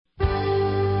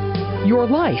Your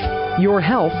life, your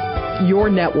health, your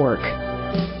network.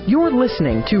 You're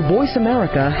listening to Voice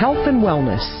America Health and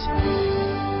Wellness.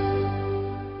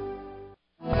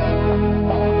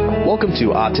 Welcome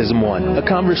to Autism One, a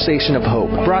conversation of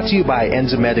hope, brought to you by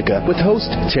Enzymedica with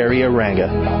host Teri Aranga.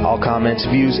 All comments,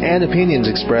 views, and opinions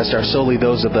expressed are solely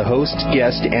those of the host,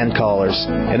 guest, and callers.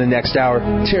 In the next hour,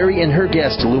 Teri and her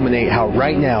guest illuminate how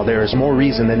right now there is more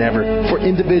reason than ever for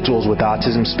individuals with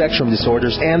autism spectrum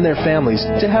disorders and their families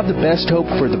to have the best hope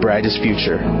for the brightest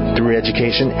future. Through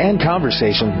education and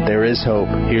conversation, there is hope.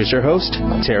 Here's your host,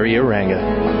 Teri Aranga.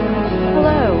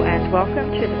 Hello, and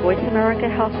welcome to the Voice America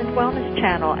Health and Wellness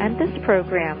channel and this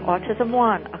program, Autism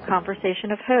One, a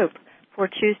conversation of hope, for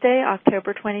Tuesday,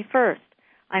 October 21st.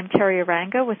 I'm Teri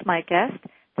Aranga with my guest,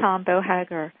 Tom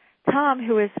Bohager. Tom,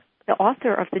 who is the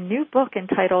author of the new book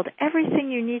entitled Everything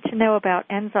You Need to Know About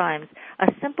Enzymes, a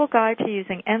simple guide to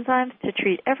using enzymes to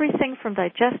treat everything from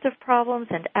digestive problems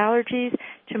and allergies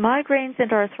to migraines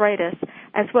and arthritis,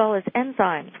 as well as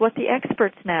enzymes, what the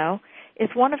experts know, is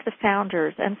one of the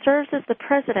founders and serves as the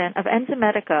president of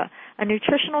Enzymedica, a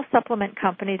nutritional supplement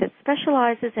company that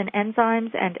specializes in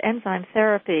enzymes and enzyme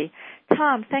therapy.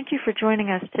 Tom, thank you for joining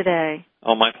us today.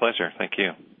 Oh, my pleasure. Thank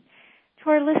you. To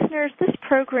our listeners, this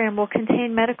program will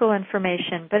contain medical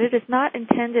information, but it is not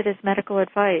intended as medical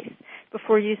advice.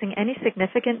 Before using any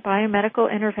significant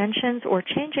biomedical interventions or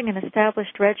changing an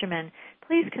established regimen,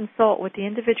 please consult with the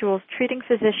individual's treating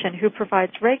physician who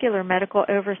provides regular medical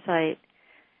oversight.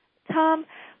 Tom,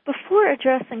 before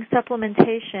addressing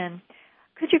supplementation,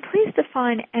 could you please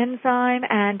define enzyme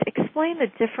and explain the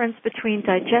difference between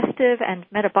digestive and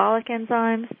metabolic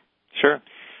enzymes? Sure.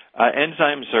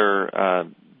 Enzymes are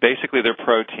basically they're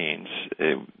proteins,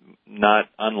 not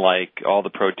unlike all the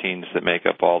proteins that make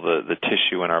up all the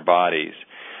tissue in our bodies,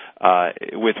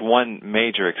 with one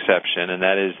major exception, and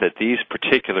that is that these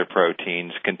particular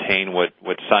proteins contain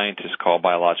what scientists call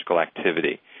biological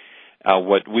activity,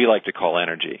 what we like to call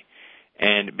energy.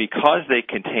 And because they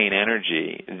contain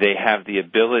energy, they have the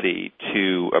ability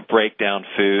to break down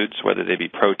foods, whether they be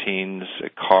proteins,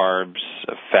 carbs,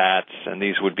 fats, and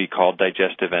these would be called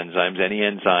digestive enzymes. Any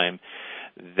enzyme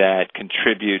that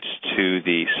contributes to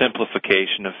the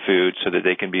simplification of food so that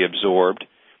they can be absorbed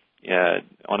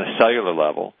on a cellular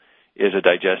level is a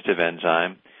digestive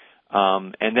enzyme.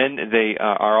 And then they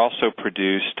are also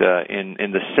produced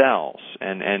in the cells,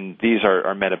 and these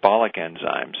are metabolic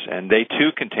enzymes, and they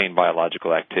too contain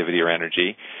biological activity or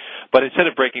energy. But instead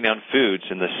of breaking down foods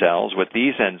in the cells, what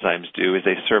these enzymes do is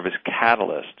they serve as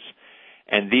catalysts,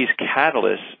 and these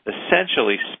catalysts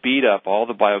essentially speed up all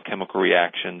the biochemical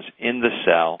reactions in the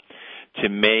cell to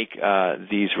make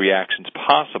these reactions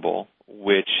possible,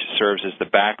 which serves as the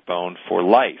backbone for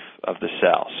life of the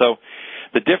cell. So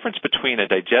the difference between a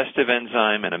digestive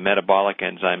enzyme and a metabolic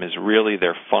enzyme is really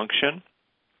their function.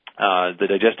 The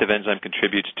digestive enzyme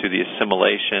contributes to the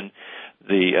assimilation,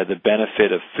 the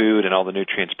benefit of food and all the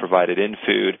nutrients provided in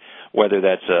food, whether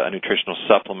that's a nutritional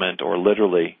supplement or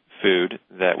literally food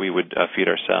that we would feed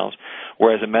ourselves,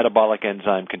 whereas a metabolic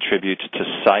enzyme contributes to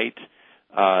sight,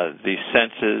 the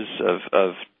senses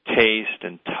of taste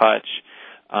and touch,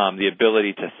 the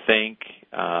ability to think,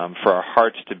 for our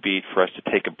hearts to beat, for us to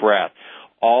take a breath.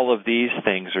 All of these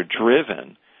things are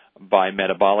driven by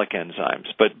metabolic enzymes,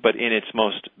 but in its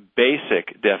most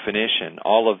basic definition,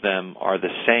 all of them are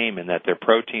the same in that they're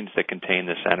proteins that contain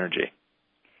this energy.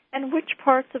 And which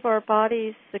parts of our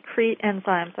bodies secrete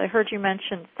enzymes? I heard you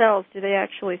mention cells. Do they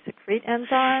actually secrete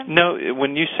enzymes? No,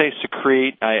 when you say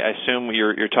secrete, I assume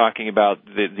you're talking about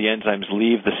the enzymes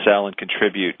leave the cell and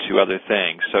contribute to other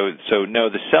things. So no,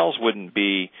 the cells wouldn't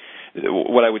be.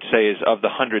 What I would say is of the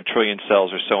 100 trillion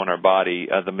cells or so in our body,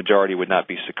 the majority would not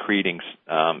be secreting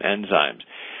enzymes.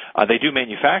 They do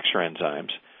manufacture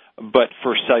enzymes, but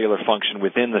for cellular function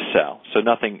within the cell. So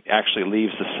nothing actually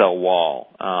leaves the cell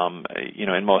wall,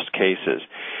 in most cases.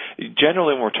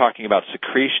 Generally, when we're talking about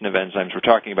secretion of enzymes, we're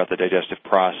talking about the digestive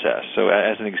process. So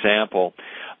as an example,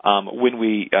 when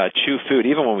we chew food,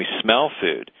 even when we smell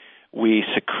food, we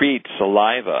secrete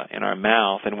saliva in our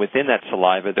mouth, and within that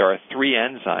saliva there are three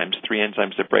enzymes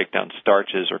that break down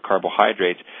starches or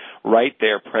carbohydrates right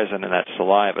there present in that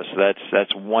saliva. So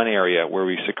that's one area where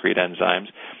we secrete enzymes.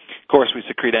 Of course, we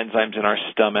secrete enzymes in our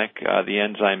stomach. The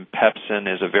enzyme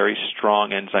pepsin is a very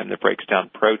strong enzyme that breaks down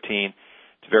protein.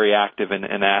 It's very active in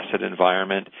an acid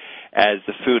environment. As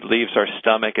the food leaves our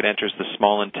stomach, it enters the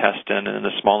small intestine, and in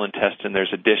the small intestine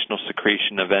there's additional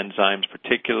secretion of enzymes,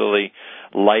 particularly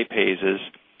lipases,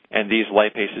 and these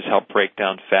lipases help break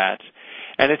down fats.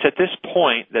 And it's at this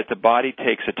point that the body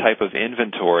takes a type of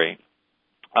inventory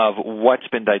of what's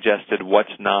been digested,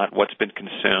 what's not, what's been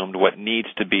consumed, what needs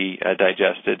to be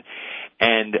digested.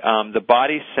 And the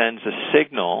body sends a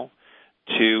signal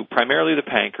to primarily the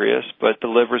pancreas, but the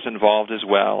liver's involved as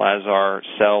well, as are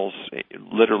cells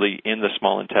literally in the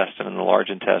small intestine and the large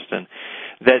intestine,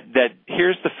 that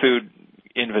here's the food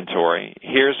inventory,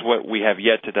 here's what we have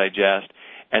yet to digest,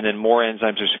 and then more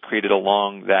enzymes are secreted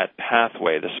along that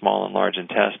pathway, the small and large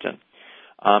intestine,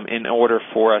 in order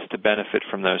for us to benefit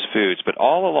from those foods. But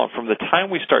all along, from the time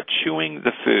we start chewing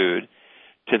the food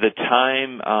to the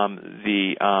time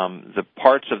the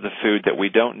parts of the food that we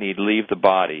don't need leave the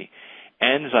body,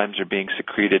 enzymes are being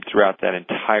secreted throughout that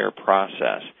entire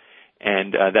process.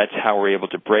 And that's how we're able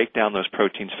to break down those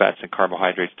proteins, fats, and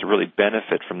carbohydrates to really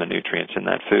benefit from the nutrients in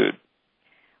that food.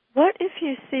 What if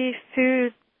you see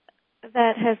food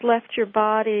that has left your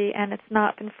body and it's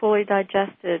not been fully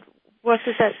digested? What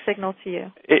does that signal to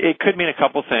you? It could mean a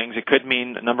couple things. It could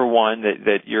mean, number one,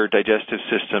 that your digestive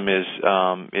system is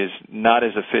not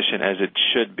as efficient as it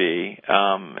should be,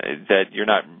 that you're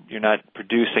not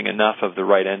producing enough of the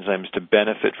right enzymes to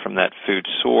benefit from that food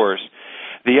source.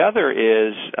 The other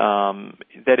is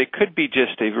that it could be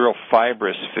just a real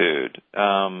fibrous food,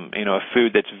 a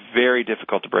food that's very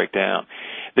difficult to break down.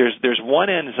 There's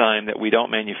one enzyme that we don't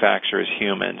manufacture as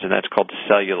humans, and that's called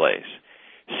cellulase.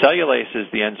 Cellulase is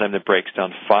the enzyme that breaks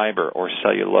down fiber or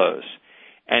cellulose.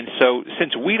 And so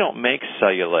since we don't make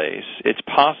cellulase, it's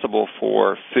possible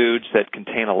for foods that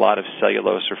contain a lot of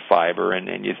cellulose or fiber,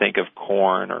 and you think of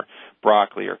corn or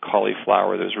broccoli or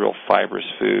cauliflower, those real fibrous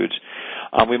foods.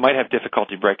 We might have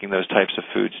difficulty breaking those types of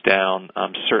foods down,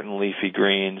 certain leafy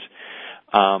greens.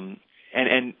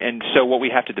 And so what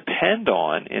we have to depend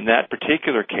on in that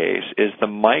particular case is the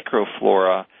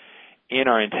microflora in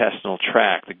our intestinal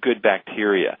tract, the good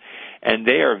bacteria. And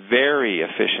they are very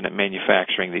efficient at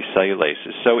manufacturing these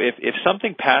cellulases. So if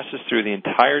something passes through the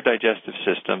entire digestive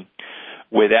system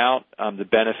without the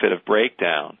benefit of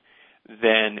breakdown,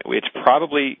 then it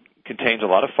probably contains a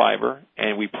lot of fiber,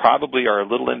 and we probably are a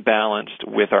little imbalanced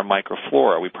with our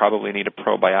microflora. We probably need a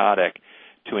probiotic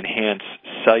to enhance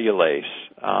cellulase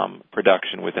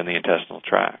production within the intestinal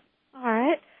tract. All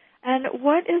right. And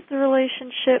what is the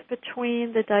relationship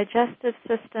between the digestive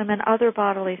system and other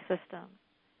bodily systems?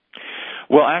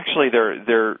 Well, actually,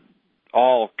 they're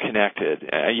all connected.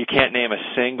 You can't name a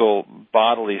single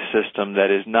bodily system that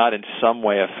is not in some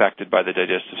way affected by the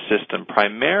digestive system,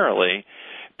 primarily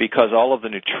because all of the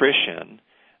nutrition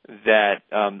that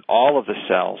all of the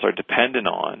cells are dependent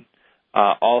on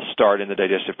all start in the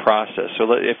digestive process.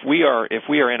 So if we are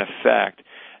in effect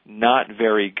not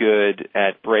very good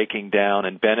at breaking down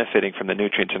and benefiting from the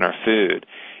nutrients in our food,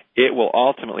 it will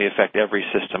ultimately affect every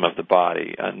system of the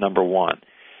body, number one.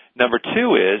 Number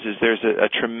two is there's a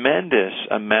tremendous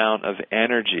amount of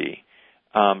energy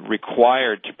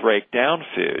required to break down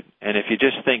food. And if you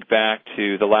just think back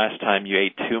to the last time you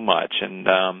ate too much, and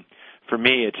for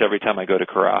me it's every time I go to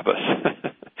Carrabba's.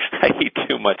 I eat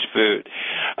too much food.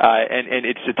 And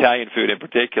it's Italian food in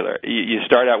particular. You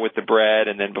start out with the bread,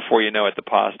 and then before you know it, the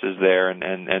pasta's there, and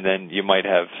then you might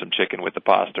have some chicken with the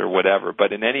pasta or whatever.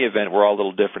 But in any event, we're all a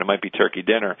little different. It might be turkey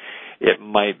dinner. It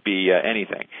might be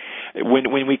anything.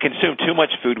 When we consume too much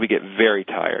food, we get very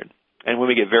tired. And when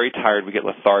we get very tired, we get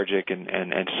lethargic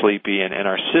and sleepy, and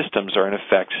our systems are, in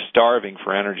effect, starving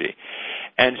for energy.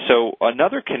 And so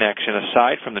another connection,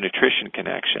 aside from the nutrition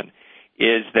connection,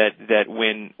 is that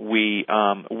when we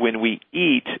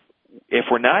eat, if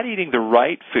we're not eating the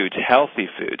right foods, healthy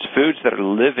foods that are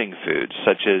living foods,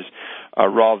 such as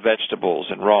raw vegetables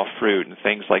and raw fruit and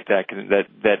things like that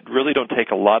really don't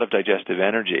take a lot of digestive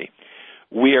energy,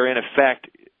 we are in effect,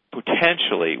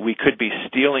 potentially, we could be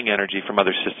stealing energy from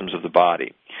other systems of the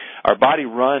body. Our body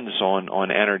runs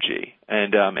on energy,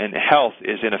 and health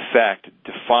is in effect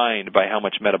defined by how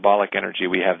much metabolic energy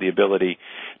we have the ability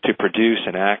to produce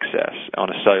and access on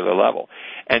a cellular level.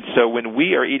 And so when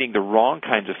we are eating the wrong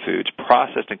kinds of foods,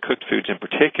 processed and cooked foods in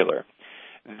particular,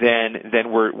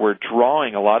 then we're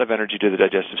drawing a lot of energy to the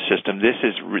digestive system. This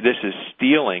is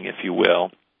stealing, if you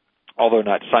will. Although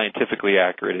not scientifically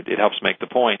accurate, it helps make the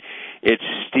point. It's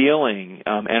stealing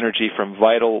energy from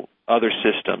vital other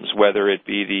systems, whether it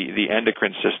be the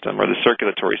endocrine system or the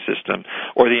circulatory system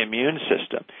or the immune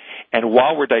system. And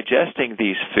while we're digesting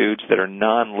these foods that are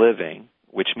non-living,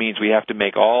 which means we have to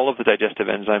make all of the digestive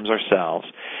enzymes ourselves,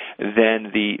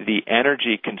 then the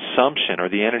energy consumption or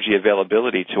the energy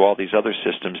availability to all these other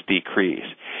systems decrease.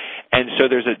 And so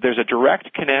there's a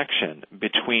direct connection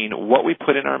between what we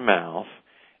put in our mouth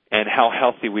and how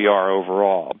healthy we are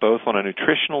overall, both on a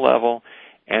nutritional level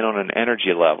and on an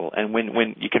energy level. And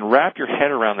when you can wrap your head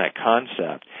around that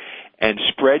concept, and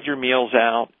spread your meals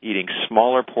out, eating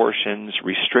smaller portions,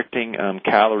 restricting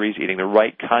calories, eating the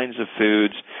right kinds of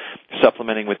foods,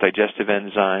 supplementing with digestive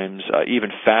enzymes, even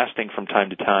fasting from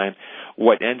time to time,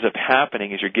 what ends up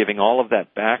happening is you're giving all of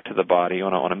that back to the body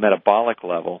on a metabolic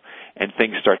level, and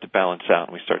things start to balance out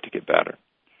and we start to get better.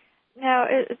 Now,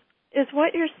 is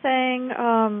what you're saying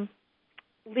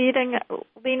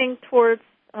leaning towards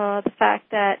the fact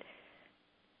that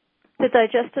the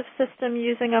digestive system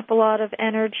using up a lot of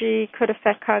energy could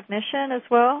affect cognition as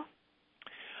well?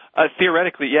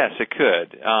 Theoretically, yes, it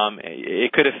could.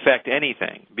 It could affect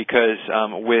anything because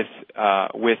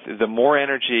with the more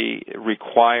energy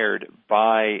required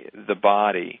by the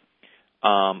body,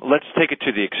 let's take it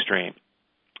to the extreme.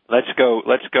 Let's go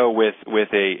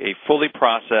with a fully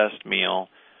processed meal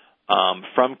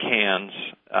from cans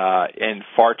and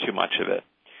far too much of it.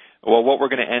 Well, what we're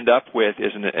going to end up with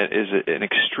is an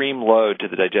extreme load to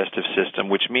the digestive system,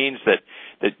 which means that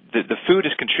the food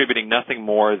is contributing nothing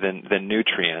more than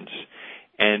nutrients.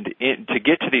 And to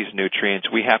get to these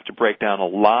nutrients, we have to break down a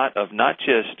lot of not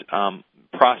just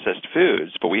processed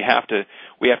foods, but we have to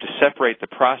separate the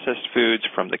processed foods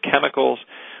from the chemicals.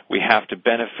 We have to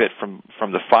benefit from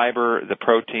the fiber, the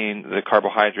protein, the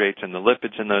carbohydrates, and the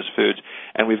lipids in those foods.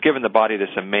 And we've given the body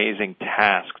this amazing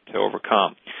task to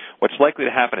overcome. What's likely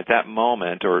to happen at that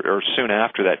moment or soon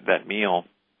after that meal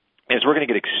is we're going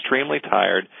to get extremely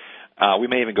tired. We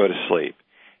may even go to sleep.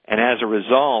 And as a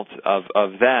result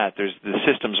of that, the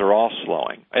systems are all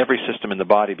slowing. Every system in the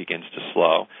body begins to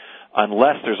slow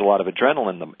unless there's a lot of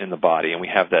adrenaline in the body and we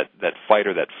have that fight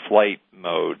or that flight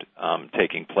mode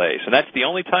taking place. And that's the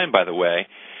only time, by the way,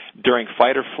 during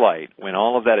fight or flight, when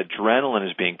all of that adrenaline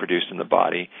is being produced in the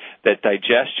body, that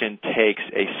digestion takes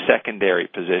a secondary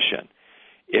position.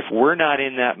 If we're not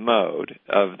in that mode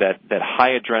of that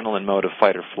high adrenaline mode of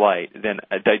fight or flight, then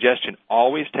digestion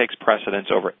always takes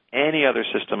precedence over any other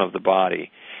system of the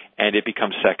body, and it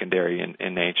becomes secondary in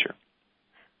nature.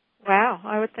 Wow.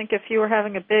 I would think if you were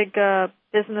having a big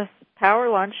business power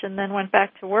lunch and then went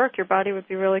back to work, your body would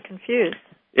be really confused.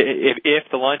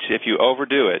 If you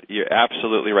overdo it, you're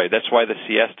absolutely right. That's why the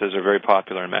siestas are very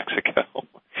popular in Mexico.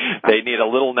 They need a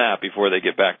little nap before they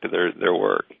get back to their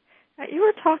work. You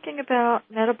were talking about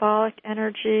metabolic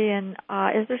energy, and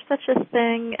is there such a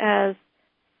thing as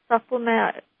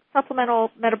supplemental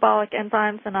metabolic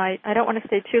enzymes? And I don't want to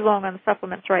stay too long on the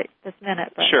supplements right this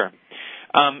minute. But. Sure.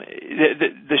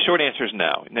 The short answer is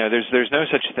no. No, there's no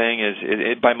such thing as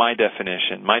by my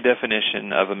definition. My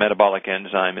definition of a metabolic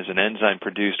enzyme is an enzyme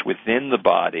produced within the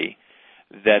body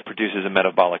that produces a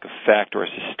metabolic effect or a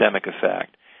systemic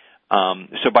effect.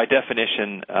 So by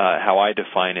definition, how I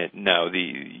define it, no.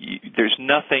 There's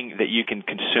nothing that you can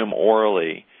consume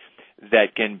orally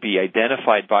that can be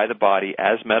identified by the body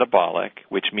as metabolic,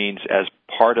 which means as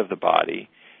part of the body,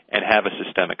 and have a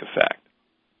systemic effect.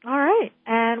 All right,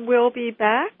 and we'll be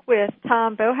back with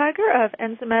Tom Bohager of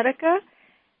Enzymedica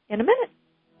in a minute.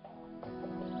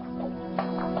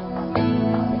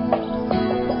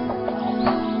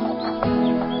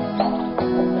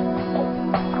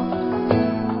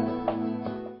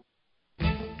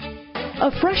 A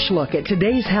fresh look at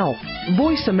today's health.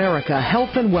 Voice America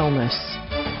Health and Wellness.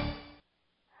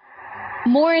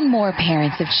 More and more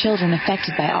parents of children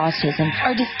affected by autism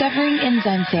are discovering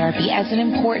enzyme therapy as an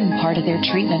important part of their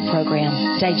treatment program.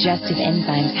 Digestive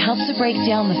enzymes help to break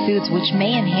down the foods which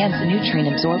may enhance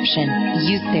nutrient absorption.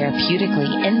 Used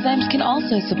therapeutically, enzymes can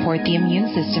also support the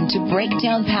immune system to break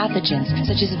down pathogens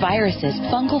such as viruses,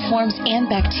 fungal forms, and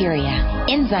bacteria.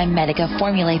 Enzymedica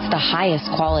formulates the highest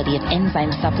quality of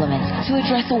enzyme supplements to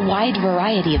address a wide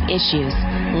variety of issues.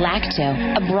 Lacto,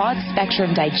 a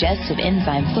broad-spectrum digestive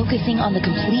enzyme focusing on the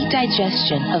complete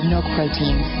digestion of milk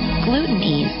proteins. Gluten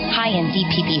Ease, high in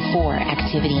DPP4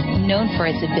 activity, known for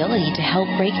its ability to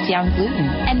help break down gluten.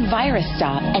 And Virus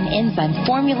Stop, an enzyme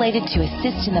formulated to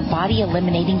assist in the body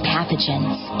eliminating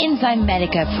pathogens.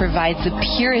 Enzymedica provides the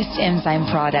purest enzyme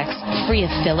products, free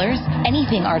of fillers,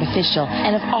 anything artificial,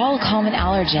 and of all common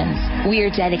allergens. We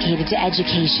are dedicated to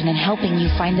education and helping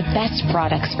you find the best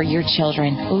products for your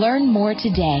children. Learn more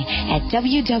today at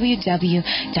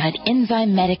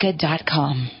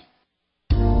www.enzymedica.com.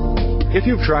 If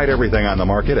you've tried everything on the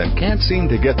market and can't seem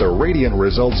to get the radiant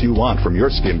results you want from your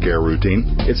skincare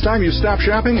routine, it's time you stop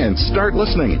shopping and start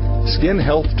listening. Skin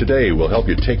Health Today will help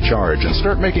you take charge and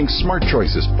start making smart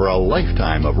choices for a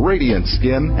lifetime of radiant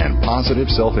skin and positive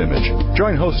self-image.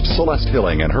 Join host Celeste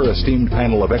Hilling and her esteemed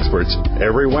panel of experts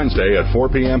every Wednesday at 4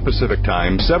 p.m. Pacific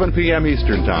Time, 7 p.m.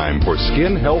 Eastern Time for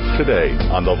Skin Health Today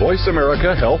on the Voice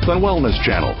America Health and Wellness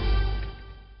Channel.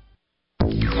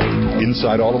 In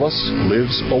inside all of us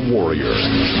lives a warrior.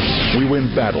 We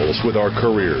win battles with our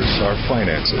careers, our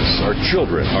finances, our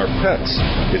children, our pets.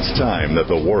 It's time that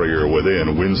the warrior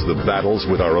within wins the battles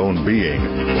with our own being.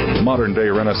 Modern-day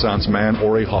Renaissance man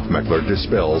Ori Hofmeckler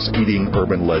dispels eating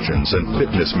urban legends and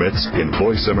fitness myths in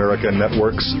Voice America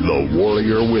Network's The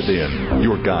Warrior Within,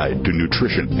 your guide to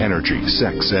nutrition, energy,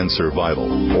 sex, and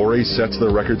survival. Ori sets the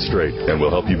record straight and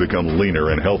will help you become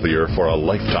leaner and healthier for a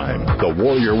lifetime. The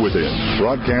Warrior Within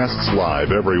broadcasts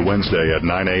live every Wednesday at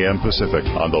 9 a.m. Pacific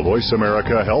on the Voice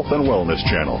America Health and Wellness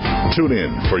Channel. Tune in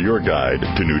for your guide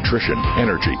to nutrition,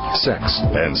 energy, sex,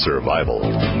 and survival.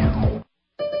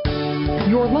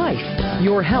 Your life,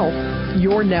 your health,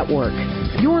 your network.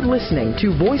 You're listening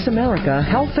to Voice America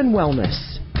Health and Wellness.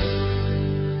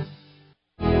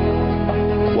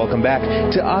 Welcome back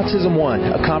to Autism One,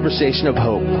 a conversation of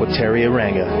hope with Teri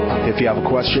Arranga. If you have a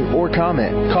question or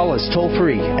comment, call us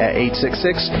toll-free at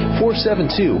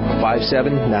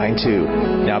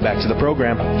 866-472-5792. Now back to the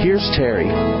program. Here's Teri.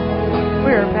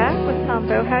 We're back with Tom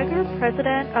Bohager,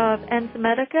 president of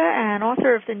Enzymedica and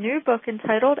author of the new book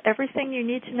entitled Everything You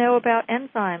Need to Know About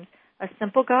Enzymes, a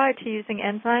simple guide to using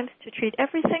enzymes to treat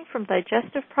everything from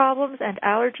digestive problems and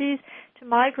allergies to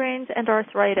migraines and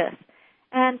arthritis.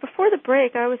 And before the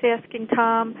break, I was asking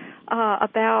Tom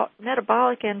about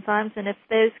metabolic enzymes and if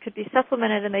those could be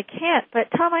supplemented, and they can't. But,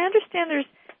 Tom, I understand there's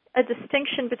a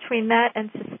distinction between that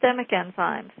and systemic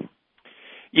enzymes.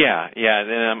 Yeah,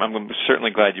 and I'm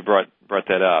certainly glad you brought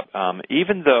that up.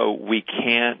 Even though we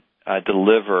can't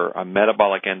deliver a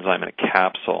metabolic enzyme in a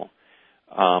capsule,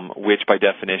 which by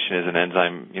definition is an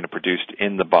enzyme produced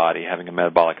in the body having a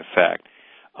metabolic effect,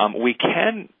 we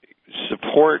can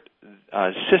support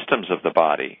systems of the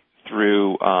body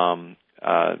through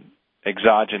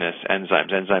exogenous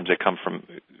enzymes that come from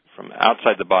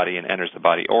outside the body and enters the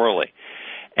body orally.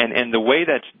 And the way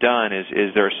that's done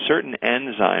is there are certain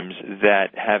enzymes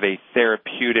that have a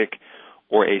therapeutic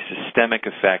or a systemic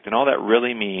effect, and all that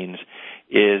really means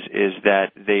is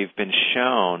that they've been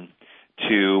shown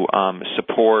to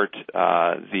support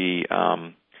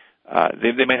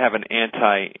they might have an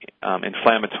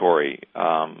anti-inflammatory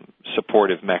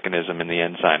supportive mechanism in the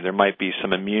enzyme. There might be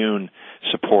some immune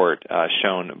support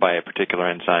shown by a particular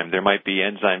enzyme. There might be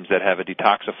enzymes that have a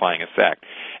detoxifying effect.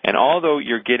 And although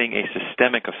you're getting a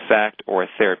systemic effect or a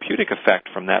therapeutic effect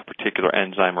from that particular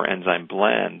enzyme or enzyme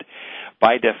blend,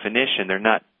 by definition, they're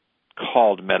not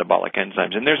called metabolic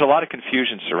enzymes. And there's a lot of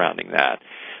confusion surrounding that.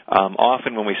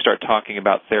 Often when we start talking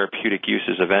about therapeutic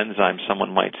uses of enzymes,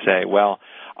 someone might say, well,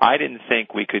 I didn't think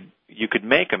you could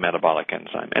make a metabolic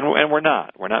enzyme. And we're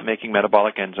not. We're not making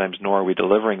metabolic enzymes, nor are we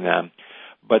delivering them.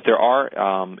 But there are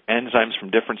enzymes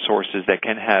from different sources that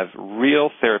can have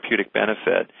real therapeutic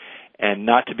benefit and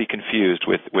not to be confused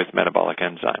with metabolic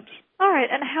enzymes. All right.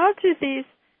 And how do these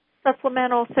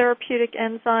supplemental therapeutic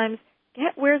enzymes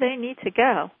get where they need to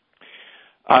go?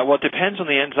 Well, it depends on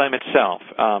the enzyme itself.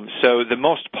 So the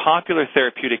most popular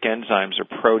therapeutic enzymes are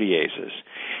proteases.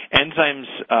 Enzymes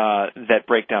that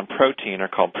break down protein are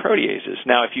called proteases.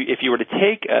 Now, if you were to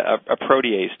take a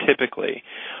protease typically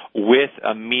with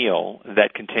a meal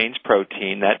that contains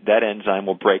protein, that enzyme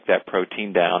will break that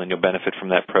protein down, and you'll benefit from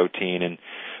that protein. And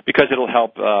because it'll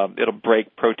help, it'll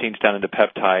break proteins down into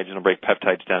peptides, and it'll break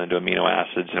peptides down into amino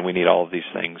acids, and we need all of these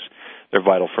things. They're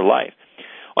vital for life.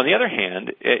 On the other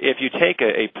hand, if you take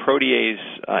a protease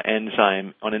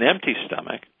enzyme on an empty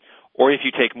stomach, or if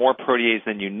you take more protease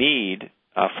than you need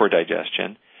for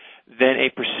digestion, then a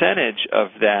percentage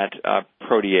of that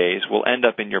protease will end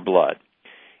up in your blood.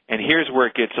 And here's where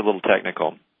it gets a little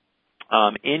technical.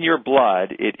 In your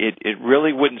blood, it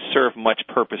really wouldn't serve much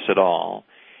purpose at all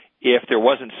if there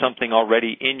wasn't something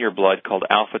already in your blood called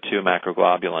alpha-2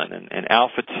 macroglobulin. And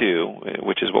alpha-2,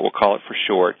 which is what we'll call it for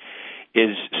short,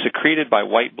 is secreted by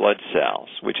white blood cells,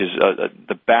 which is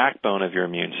the backbone of your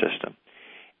immune system.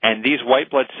 And these white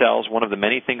blood cells, one of the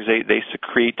many things they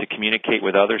secrete to communicate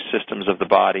with other systems of the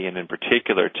body, and in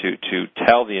particular to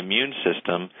tell the immune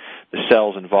system, the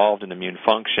cells involved in immune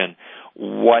function,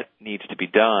 what needs to be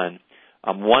done.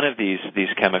 One of these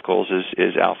chemicals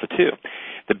is alpha-2.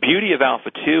 The beauty of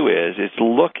alpha-2 is it's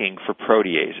looking for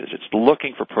proteases. It's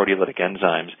looking for proteolytic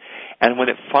enzymes. And when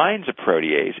it finds a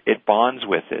protease, it bonds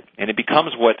with it, and it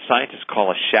becomes what scientists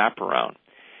call a chaperone.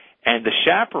 And the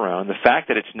chaperone, the fact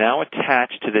that it's now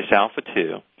attached to this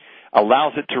alpha-2,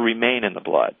 allows it to remain in the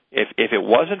blood. If it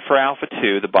wasn't for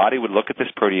alpha-2, the body would look at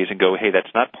this protease and go, hey,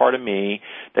 that's not part of me,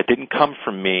 that didn't come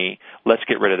from me, let's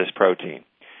get rid of this protein.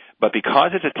 But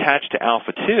because it's attached to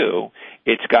alpha-2,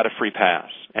 it's got a free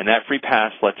pass, and that free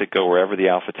pass lets it go wherever the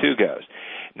alpha-2 goes.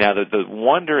 Now, the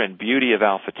wonder and beauty of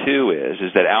alpha-2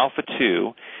 is that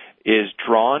alpha-2 is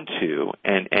drawn to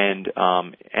and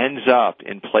ends up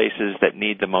in places that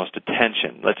need the most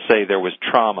attention. Let's say there was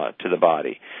trauma to the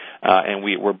body, and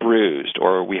we're bruised,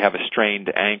 or we have a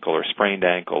strained ankle or sprained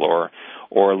ankle,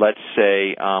 or let's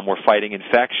say we're fighting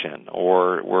infection,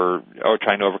 or we're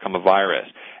trying to overcome a virus.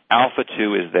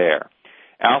 Alpha-2 is there.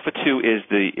 Alpha-2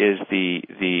 is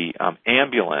the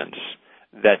ambulance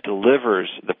that delivers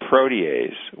the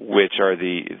protease, which are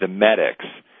the medics,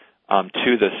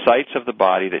 to the sites of the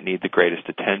body that need the greatest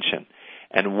attention.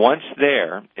 And once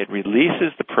there, it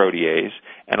releases the protease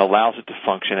and allows it to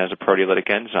function as a proteolytic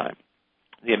enzyme.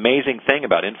 The amazing thing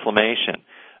about inflammation,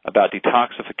 about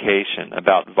detoxification,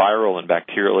 about viral and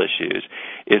bacterial issues,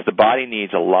 is the body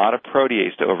needs a lot of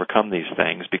protease to overcome these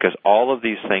things, because all of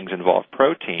these things involve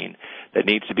protein that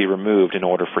needs to be removed in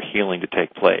order for healing to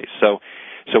take place. So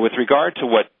with regard to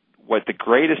what the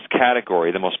greatest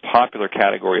category, the most popular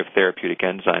category of therapeutic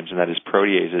enzymes, and that is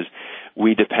proteases,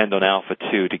 we depend on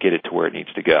alpha-2 to get it to where it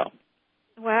needs to go.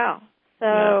 Wow.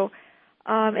 So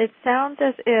it sounds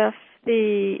as if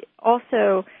the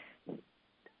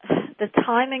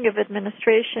timing of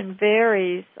administration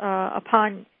varies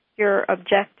upon your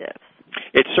objectives.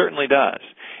 It certainly does.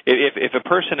 If a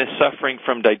person is suffering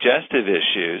from digestive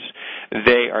issues,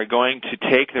 they are going to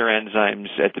take their enzymes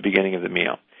at the beginning of the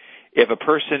meal. If a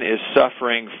person is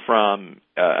suffering from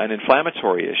an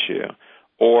inflammatory issue,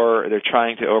 or they're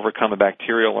trying to overcome a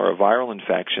bacterial or a viral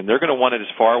infection, they're going to want it as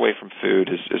far away from food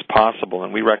as possible.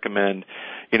 And we recommend,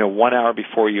 1 hour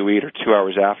before you eat or 2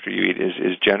 hours after you eat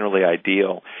is generally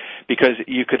ideal, because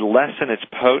you could lessen its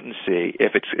potency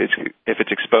if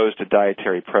it's exposed to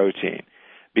dietary protein,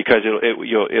 because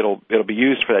it'll be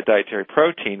used for that dietary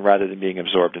protein rather than being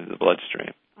absorbed into the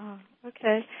bloodstream. Oh,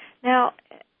 okay. Now,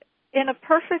 in a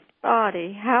perfect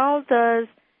body, how does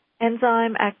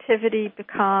enzyme activity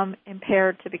become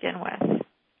impaired to begin with?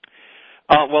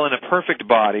 Well, in a perfect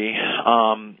body,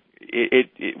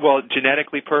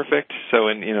 genetically perfect. So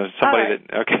in somebody right.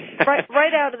 that okay,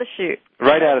 right out of the chute.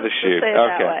 Right out of the chute. Say it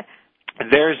okay. That way.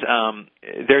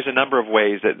 There's a number of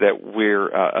ways that we're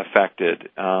affected.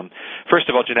 First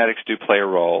of all, genetics do play a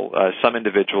role. Some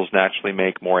individuals naturally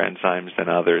make more enzymes than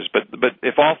others, but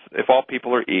if all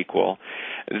people are equal,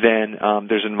 then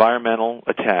there's environmental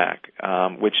attack,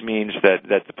 which means that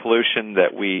the pollution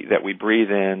that we breathe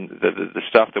in, the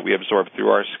stuff that we absorb through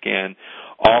our skin,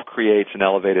 all creates an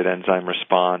elevated enzyme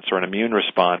response or an immune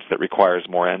response that requires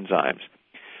more enzymes.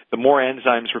 The more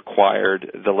enzymes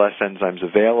required, the less enzymes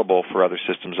available for other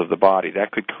systems of the body.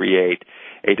 That could create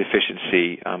a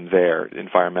deficiency there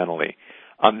environmentally.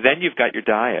 Then you've got your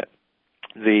diet.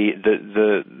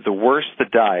 The worse the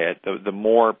diet, the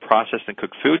more processed and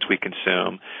cooked foods we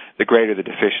consume, the greater the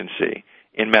deficiency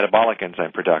in metabolic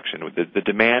enzyme production. The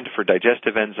demand for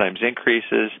digestive enzymes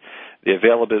increases, the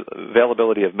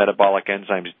availability of metabolic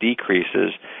enzymes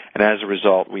decreases, and as a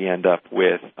result, we end up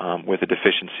with a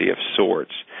deficiency of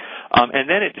sorts. And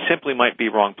then it simply might be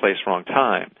wrong place, wrong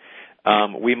time.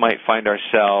 We might find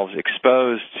ourselves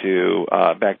exposed to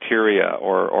bacteria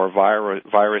or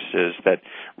viruses that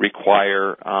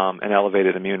require an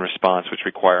elevated immune response, which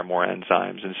require more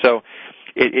enzymes. And so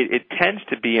it tends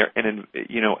to be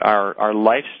our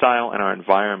lifestyle and our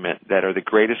environment that are the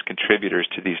greatest contributors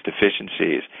to these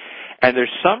deficiencies. And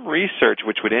there's some research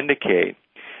which would indicate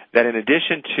that in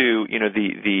addition to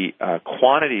the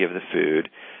quantity of the food,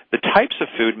 the types of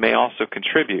food may also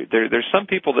contribute. There's some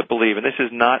people that believe, and this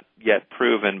is not yet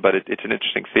proven, but it's an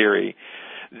interesting theory,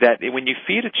 that when you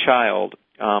feed a child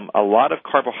a lot of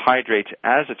carbohydrates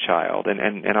as a child, and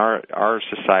in our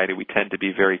society we tend to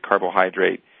be very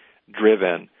carbohydrate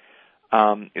driven,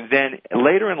 then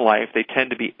later in life they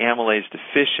tend to be amylase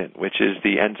deficient, which is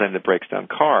the enzyme that breaks down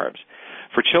carbs.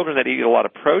 For children that eat a lot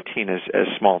of protein as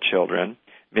small children,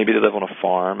 maybe they live on a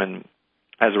farm and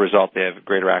as a result they have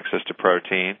greater access to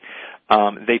protein,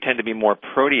 they tend to be more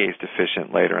protease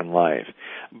deficient later in life.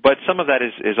 But some of that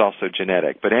is also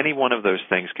genetic, but any one of those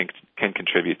things can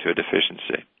contribute to a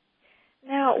deficiency.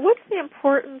 Now, what's the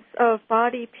importance of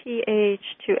body pH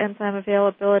to enzyme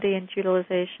availability and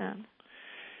utilization?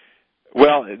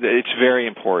 Well, it's very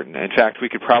important. In fact, we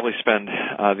could probably spend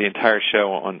the entire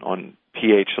show on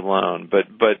pH alone, but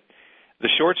the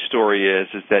short story is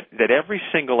that every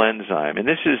single enzyme, and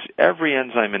this is every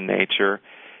enzyme in nature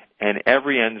and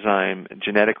every enzyme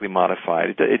genetically modified,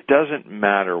 it doesn't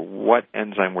matter what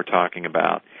enzyme we're talking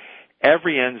about.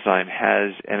 Every enzyme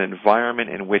has an environment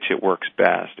in which it works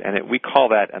best, and we call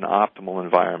that an optimal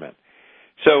environment.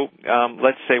 So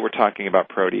let's say we're talking about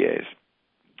protease,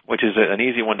 which is an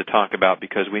easy one to talk about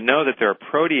because we know that there are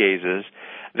proteases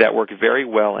that work very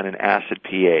well in an acid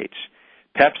pH.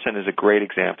 Pepsin is a great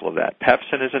example of that.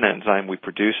 Pepsin is an enzyme we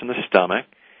produce in the stomach.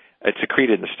 It's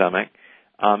secreted in the stomach,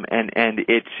 and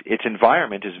its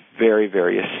environment is very,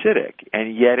 very acidic,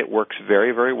 and yet it works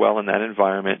very, very well in that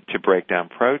environment to break down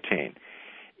protein.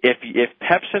 If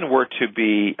pepsin were to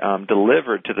be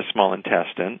delivered to the small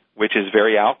intestine, which is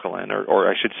very alkaline, or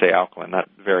I should say alkaline, not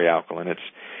very alkaline.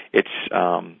 It's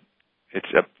a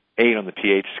 8 on the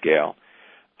pH scale.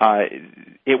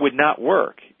 It would not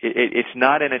work. It's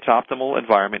not in its optimal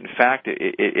environment. In fact,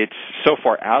 it's so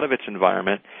far out of its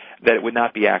environment that it would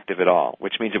not be active at all,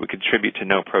 which means it would contribute to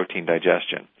no protein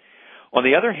digestion. On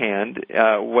the other hand,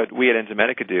 what we at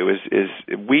Enzymedica do is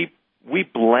we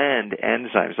blend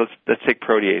enzymes. Let's take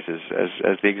proteases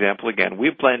as the example again. We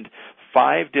blend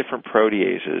 5 different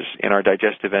proteases in our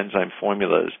digestive enzyme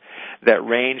formulas that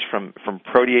range from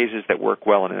proteases that work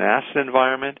well in an acid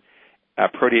environment,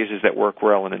 proteases that work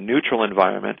well in a neutral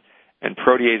environment, and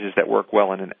proteases that work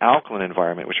well in an alkaline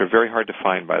environment, which are very hard to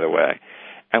find, by the way.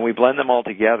 And we blend them all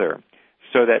together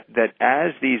so that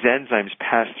as these enzymes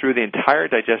pass through the entire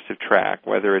digestive tract,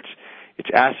 whether it's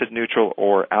acid, neutral,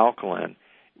 or alkaline,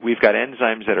 we've got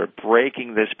enzymes that are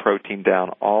breaking this protein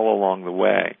down all along the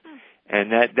way.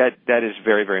 And that is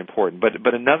very, very important.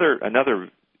 But another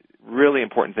really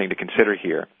important thing to consider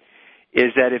here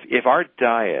is that if our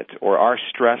diet or our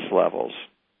stress levels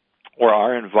or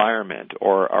our environment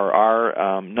or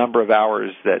our number of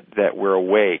hours that we're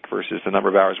awake versus the number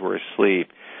of hours we're asleep,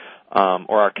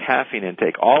 or our caffeine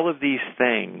intake, all of these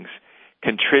things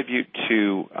contribute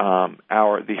to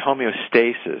the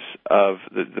homeostasis of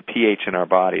the pH in our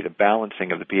body, the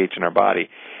balancing of the pH in our body.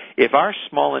 If our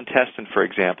small intestine, for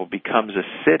example, becomes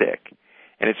acidic,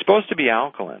 and it's supposed to be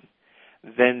alkaline,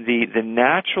 then the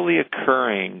naturally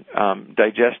occurring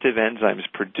digestive enzymes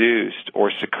produced or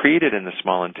secreted in the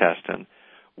small intestine,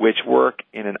 which work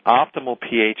in an optimal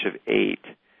pH of 8,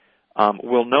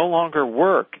 will no longer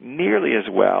work nearly as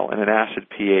well in an acid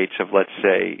pH of, let's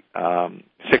say,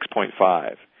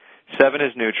 6.5. 7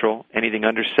 is neutral. Anything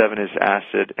under 7 is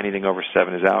acid. Anything over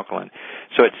 7 is alkaline.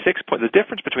 So at the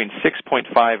difference between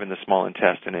 6.5 in the small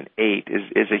intestine and 8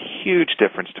 is a huge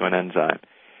difference to an enzyme.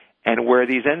 And where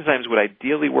these enzymes would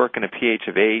ideally work in a pH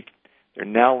of 8, they're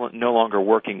now no longer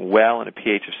working well in a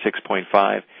pH of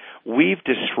 6.5. We've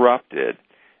disrupted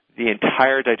the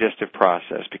entire digestive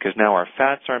process because now our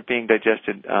fats aren't being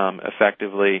digested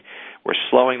effectively. We're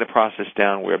slowing the process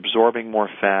down. We're absorbing more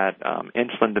fat.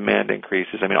 Insulin demand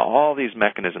increases. I mean, all these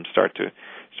mechanisms start to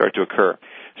occur.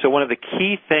 So one of the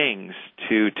key things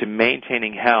to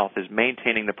maintaining health is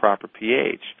maintaining the proper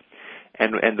pH.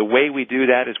 And the way we do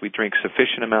that is we drink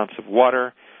sufficient amounts of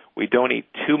water. We don't eat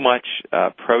too much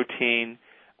protein.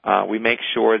 We make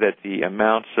sure that the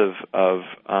amounts of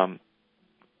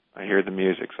I hear the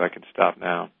music, so I can stop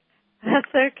now.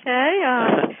 That's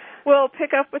okay. We'll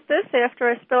pick up with this after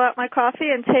I spill out my coffee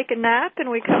and take a nap, and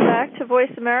we come back to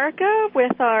Voice America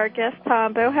with our guest,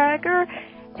 Tom Bohager.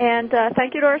 And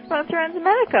thank you to our sponsor,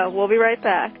 Enzymedica. We'll be right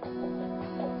back.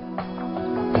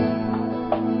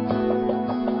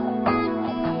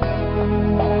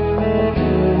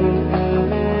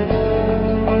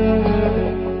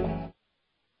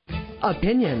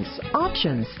 Opinions,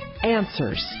 options,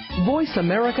 answers. Voice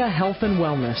America Health and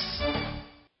Wellness.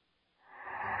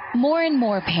 More and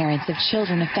more parents of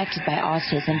children affected by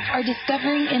autism are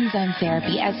discovering enzyme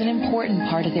therapy as an important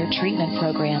part of their treatment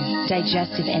program.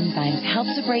 Digestive enzymes help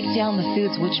to break down the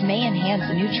foods which may enhance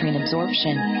nutrient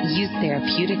absorption. Used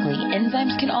therapeutically,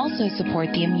 enzymes can also support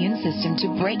the immune system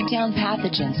to break down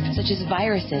pathogens such as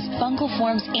viruses, fungal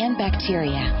forms, and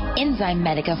bacteria.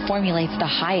 Enzymedica formulates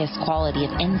the highest quality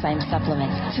of enzyme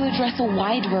supplements to address a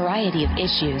wide variety of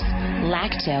issues.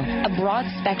 Lacto, a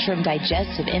broad-spectrum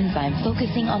digestive enzyme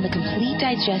focusing on the complete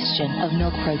digestion of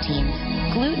milk proteins.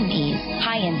 Gluten Ease,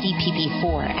 high in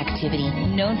DPP4 activity,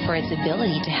 known for its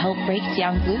ability to help break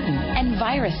down gluten. And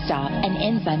Virus Stop, an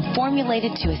enzyme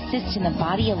formulated to assist in the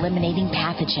body eliminating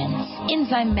pathogens.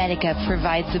 Enzymedica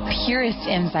provides the purest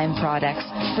enzyme products,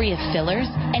 free of fillers,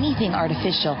 anything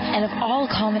artificial, and of all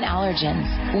common allergens.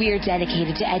 We are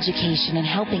dedicated to education and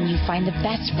helping you find the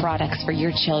best products for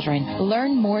your children.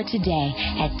 Learn more today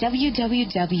at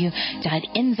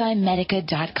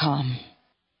www.enzymedica.com.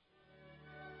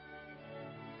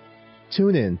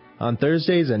 Tune in on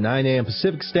Thursdays at 9 a.m.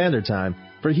 Pacific Standard Time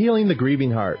for Healing the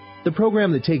Grieving Heart, the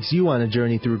program that takes you on a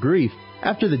journey through grief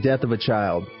after the death of a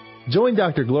child. Join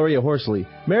Dr. Gloria Horsley,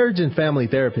 marriage and family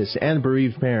therapist and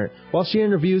bereaved parent, while she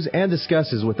interviews and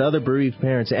discusses with other bereaved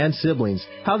parents and siblings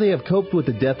how they have coped with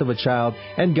the death of a child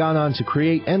and gone on to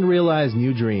create and realize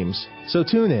new dreams. So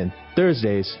tune in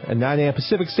Thursdays at 9 a.m.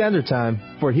 Pacific Standard Time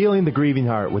for Healing the Grieving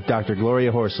Heart with Dr.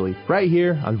 Gloria Horsley, right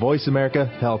here on Voice America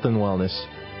Health and Wellness.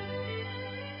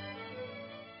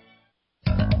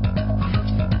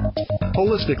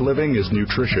 Holistic living is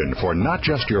nutrition for not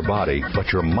just your body,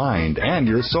 but your mind and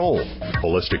your soul.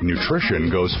 Holistic nutrition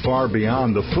goes far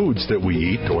beyond the foods that we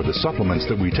eat or the supplements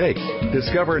that we take.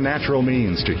 Discover natural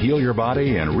means to heal your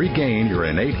body and regain your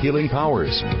innate healing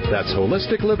powers. That's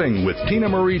Holistic Living with Tina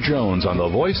Marie Jones on the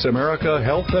Voice America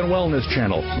Health and Wellness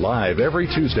Channel, live every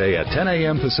Tuesday at 10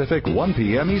 a.m. Pacific, 1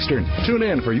 p.m. Eastern. Tune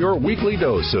in for your weekly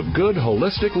dose of good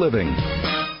holistic living.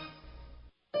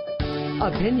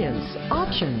 Opinions,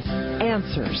 options,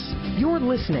 answers. You're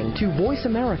listening to Voice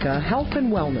America Health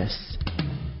and Wellness.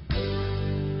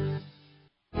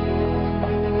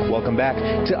 Welcome back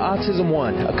to Autism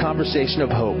One, a conversation of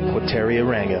hope with Teri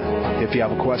Arranga. If you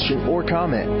have a question or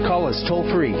comment, call us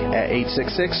toll-free at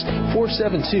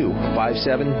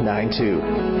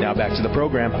 866-472-5792. Now back to the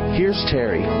program. Here's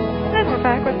Teri. And we're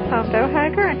back with Tom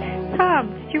Bohager. And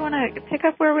Tom, do you want to pick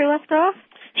up where we left off?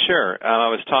 Sure. I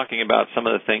was talking about some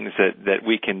of the things that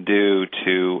we can do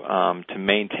to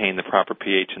maintain the proper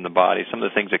pH in the body, some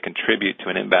of the things that contribute to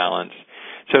an imbalance.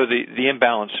 So the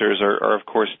imbalancers are of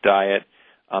course, diet,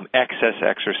 excess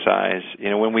exercise.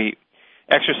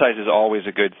 Exercise is always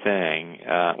a good thing.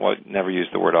 Well, never use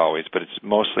the word always, but it's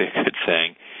mostly a good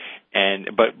thing.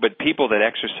 But people that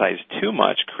exercise too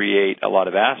much create a lot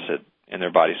of acid in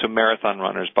their body. So marathon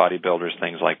runners, bodybuilders,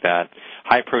 things like that.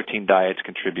 High protein diets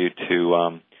contribute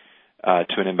to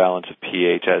an imbalance of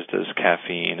pH, as does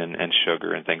caffeine and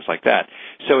sugar and things like that.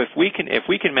 So if we can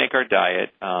make our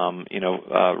diet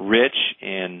rich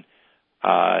in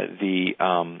the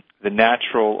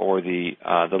natural or the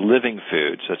living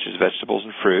foods such as vegetables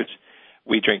and fruits,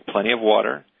 we drink plenty of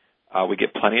water, we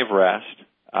get plenty of rest,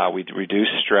 we reduce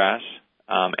stress.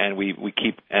 And we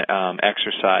keep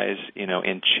exercise,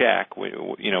 in check.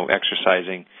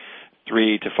 Exercising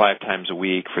 3 to 5 times a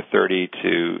week for 30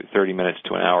 minutes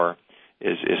to an hour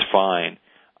is fine.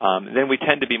 Then we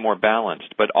tend to be more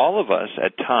balanced. But all of us,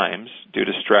 at times, due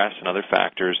to stress and other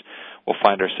factors, will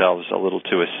find ourselves a little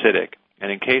too acidic.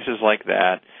 And in cases like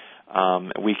that,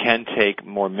 we can take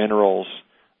more minerals.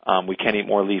 We can eat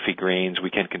more leafy greens. We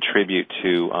can contribute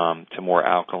to more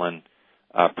alkaline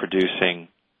producing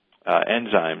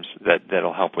enzymes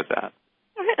that'll help with that.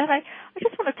 All right, and I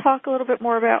just want to talk a little bit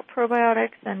more about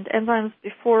probiotics and enzymes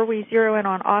before we zero in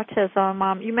on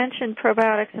autism. You mentioned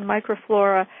probiotics and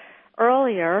microflora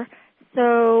earlier.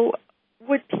 So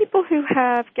would people who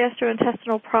have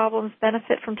gastrointestinal problems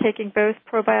benefit from taking both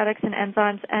probiotics and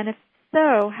enzymes? And if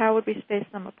so, how would we space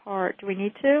them apart? Do we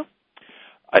need to?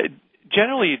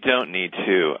 Generally, you don't need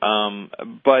to,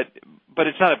 but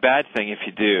it's not a bad thing if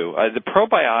you do. The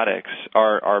probiotics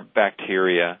are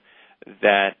bacteria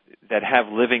that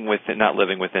have not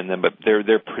living within them, but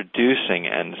they're producing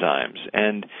enzymes.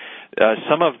 And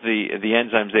some of the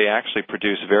enzymes they actually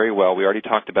produce very well. We already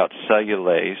talked about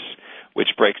cellulase,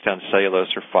 which breaks down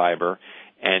cellulose or fiber.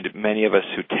 And many of us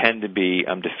who tend to be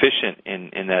deficient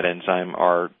in that enzyme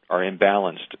are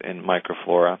imbalanced in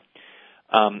microflora.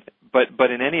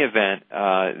 But in any event,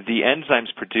 the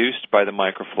enzymes produced by the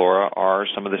microflora are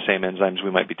some of the same enzymes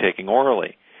we might be taking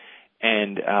orally,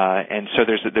 and so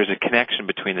there's a connection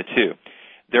between the two.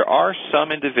 There are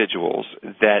some individuals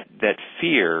that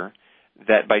fear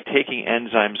that by taking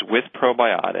enzymes with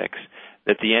probiotics,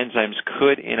 that the enzymes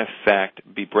could in effect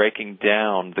be breaking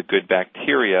down the good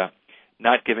bacteria,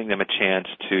 not giving them a chance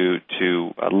to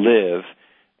live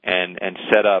and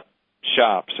set up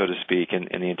shop, so to speak,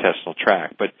 in the intestinal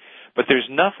tract. But there's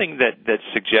nothing that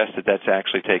suggests that that's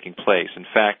actually taking place. In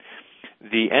fact,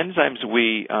 the enzymes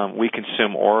we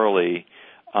consume orally,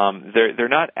 they're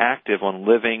not active on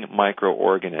living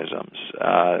microorganisms.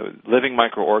 Living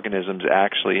microorganisms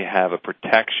actually have a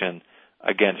protection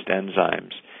against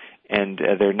enzymes, and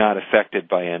they're not affected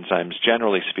by enzymes,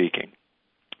 generally speaking.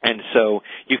 And so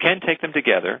you can take them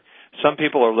together. Some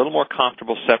people are a little more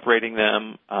comfortable separating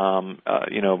them,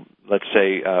 let's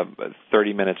say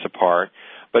 30 minutes apart.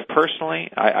 But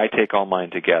personally, I take all mine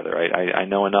together. I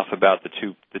know enough about the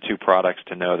two products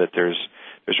to know that there's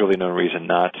really no reason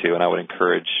not to, and I would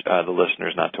encourage the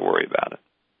listeners not to worry about it.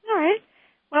 All right.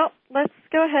 Well, let's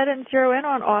go ahead and zero in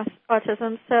on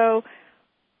autism. So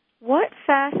what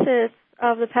facets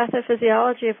of the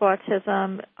pathophysiology of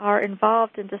autism are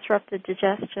involved in disrupted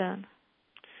digestion?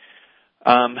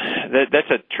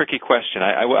 That's a tricky question.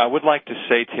 I would like to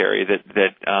say, Terry,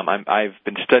 that I've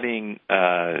been studying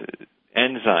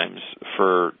enzymes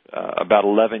for about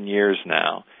 11 years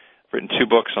now. I've written 2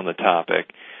 books on the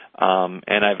topic,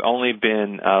 and I've only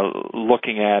been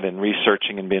looking at and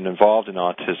researching and been involved in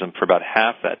autism for about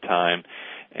half that time.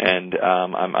 And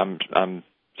I'm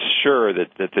sure that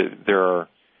there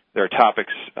are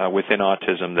topics within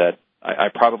autism that I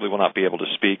probably will not be able to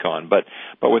speak on. But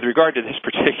with regard to this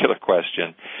particular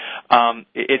question,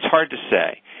 it's hard to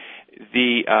say.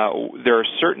 There are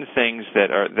certain things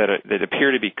that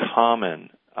appear to be common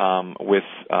with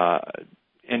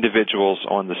individuals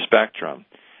on the spectrum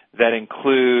that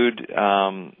include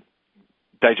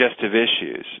digestive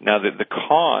issues. Now, the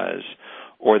cause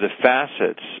or the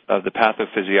facets of the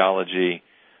pathophysiology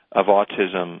of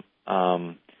autism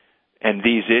and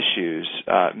these issues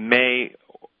may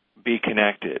be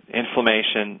connected.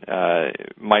 Inflammation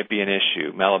might be an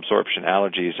issue. Malabsorption,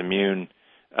 allergies, immune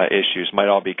issues might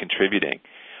all be contributing.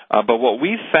 But what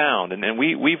we've found, and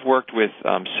we've worked with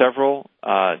several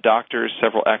doctors,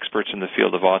 several experts in the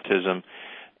field of autism,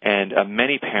 and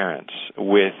many parents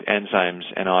with enzymes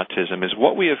and autism, is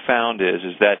what we have found is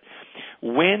that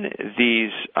when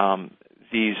these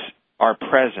are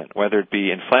present, whether it be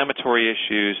inflammatory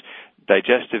issues,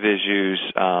 digestive issues,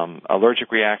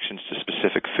 allergic reactions to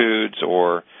specific foods,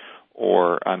 or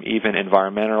even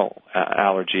environmental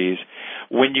allergies,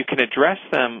 when you can address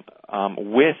them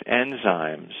with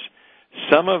enzymes,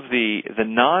 some of the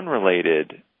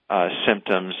non-related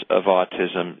symptoms of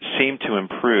autism seem to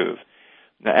improve.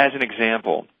 Now, as an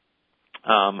example,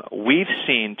 we've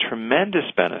seen tremendous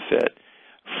benefit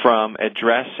from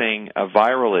addressing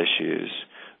viral issues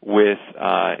with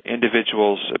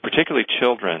individuals, particularly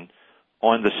children,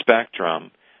 on the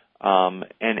spectrum.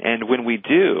 And when we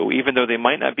do, even though they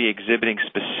might not be exhibiting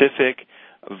specific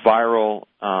viral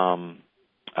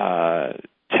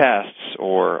tests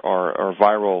or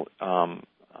viral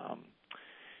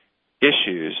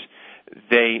issues,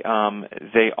 they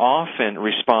often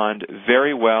respond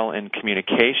very well in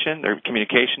communication. Their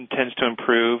communication tends to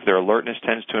improve. Their alertness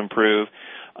tends to improve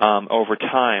over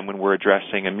time when we're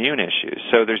addressing immune issues.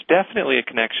 So there's definitely a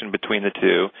connection between the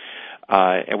two.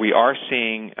 And we are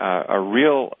seeing a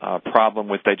real problem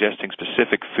with digesting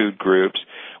specific food groups.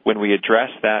 When we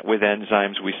address that with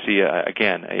enzymes, we see,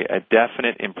 a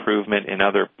definite improvement in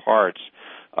other parts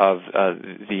of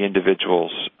the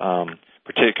individual's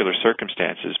particular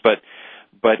circumstances. But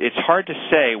it's hard to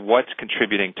say what's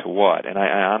contributing to what, and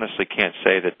I honestly can't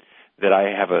say that I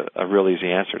have a real easy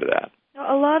answer to that.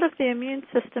 A lot of the immune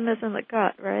system is in the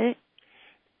gut, right?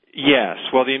 Yes.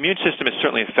 Well, the immune system is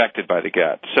certainly affected by the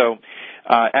gut. So,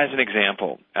 as an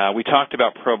example, we talked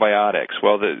about probiotics.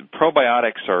 Well, the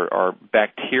probiotics are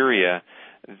bacteria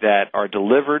that are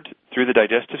delivered through the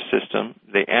digestive system.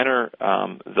 They enter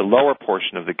the lower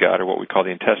portion of the gut, or what we call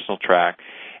the intestinal tract,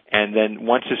 and then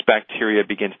once this bacteria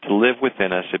begins to live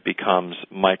within us, it becomes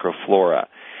microflora.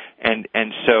 And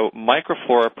so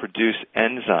microflora produce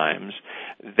enzymes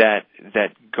that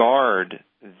guard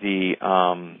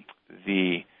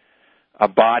a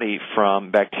body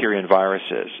from bacteria and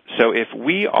viruses. So if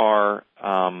we are,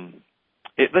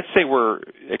 let's say we're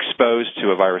exposed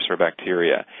to a virus or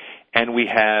bacteria, and we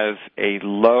have a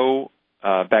low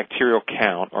bacterial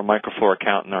count or microflora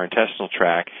count in our intestinal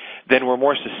tract, then we're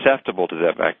more susceptible to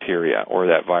that bacteria or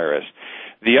that virus.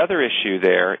 The other issue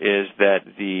there is that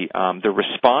the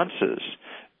responses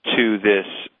to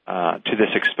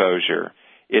this exposure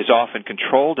is often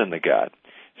controlled in the gut.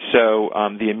 So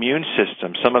the immune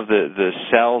system, some of the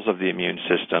cells of the immune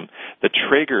system, the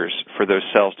triggers for those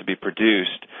cells to be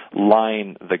produced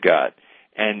line the gut.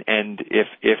 And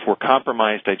if we're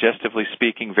compromised digestively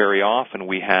speaking, very often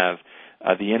we have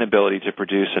the inability to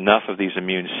produce enough of these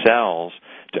immune cells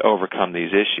to overcome these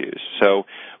issues. So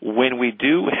when we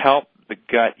do help the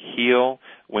gut heal,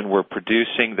 when we're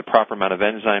producing the proper amount of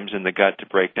enzymes in the gut to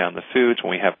break down the foods,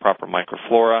 when we have proper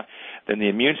microflora, then the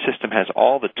immune system has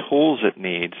all the tools it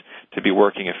needs to be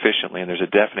working efficiently, and there's a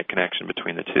definite connection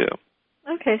between the two.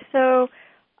 Okay, so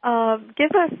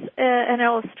give us an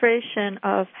illustration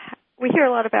of, we hear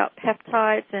a lot about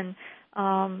peptides and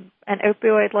an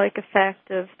opioid-like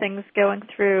effect of things going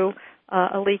through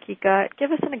a leaky gut.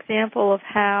 Give us an example of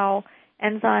how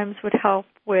enzymes would help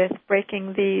with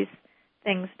breaking these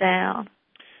things down.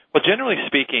 Well, generally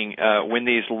speaking, when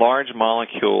these large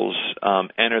molecules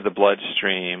enter the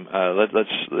bloodstream,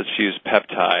 let's use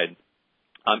peptide,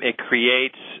 it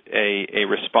creates a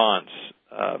response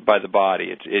by the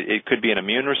body. It could be an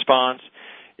immune response.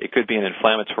 It could be an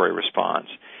inflammatory response.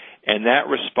 And that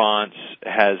response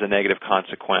has a negative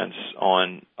consequence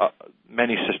on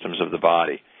many systems of the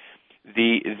body.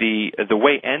 The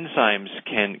way enzymes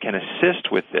can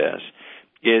assist with this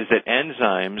is that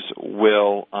enzymes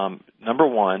will, number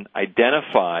one,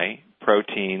 identify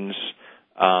proteins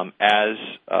as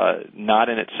not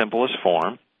in its simplest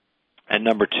form, and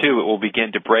number two, it will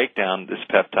begin to break down this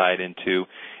peptide into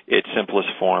its simplest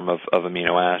form of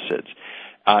amino acids.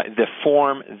 The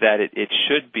form that it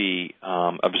should be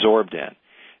absorbed in.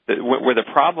 Where the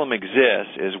problem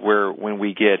exists is when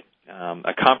we get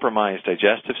a compromised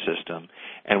digestive system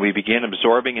and we begin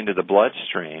absorbing into the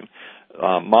bloodstream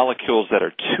molecules that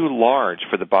are too large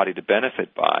for the body to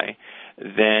benefit by,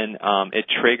 then it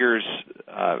triggers,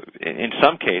 in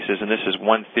some cases, and this is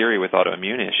one theory with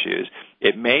autoimmune issues,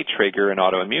 it may trigger an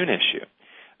autoimmune issue.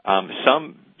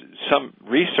 Some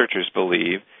researchers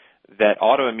believe that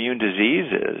autoimmune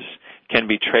diseases can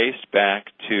be traced back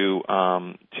to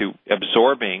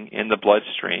absorbing in the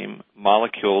bloodstream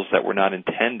molecules that were not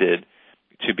intended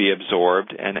to be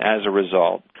absorbed, and as a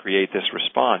result create this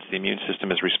response. The immune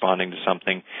system is responding to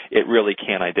something it really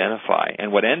can't identify.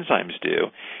 And what enzymes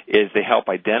do is they help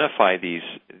identify these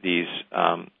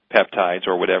peptides,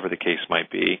 or whatever the case might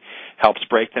be, helps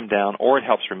break them down, or it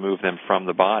helps remove them from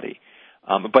the body.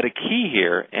 But a key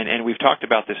here, and we've talked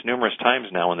about this numerous times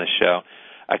now on this show,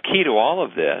 a key to all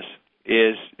of this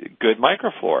is good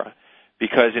microflora.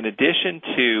 Because in addition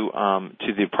to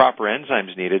the proper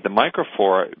enzymes needed, the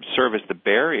microflora serve as the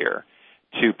barrier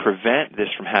to prevent this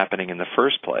from happening in the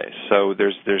first place. So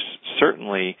there's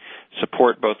certainly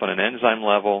support both on an enzyme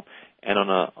level and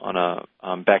on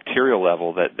a bacterial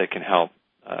level that can help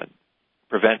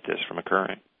prevent this from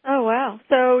occurring. Oh, wow.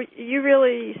 So you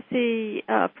really see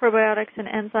probiotics and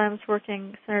enzymes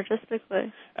working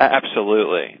synergistically?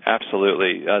 Absolutely.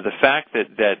 The fact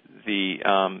that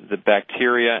the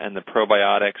bacteria and the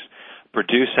probiotics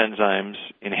produce enzymes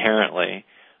inherently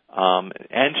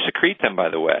and secrete them, by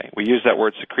the way. We used that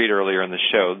word secrete earlier in the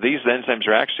show. These enzymes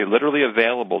are actually literally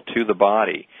available to the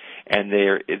body, and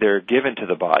they're given to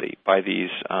the body by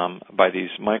these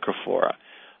microflora.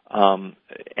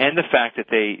 And the fact that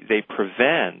they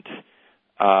prevent,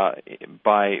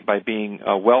 by being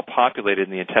well populated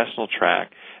in the intestinal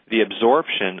tract, the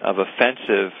absorption of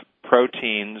offensive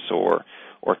proteins or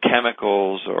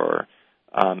chemicals or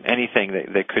anything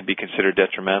that could be considered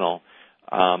detrimental.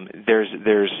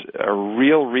 There's a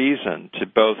real reason to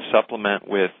both supplement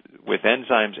with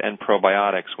enzymes and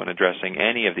probiotics when addressing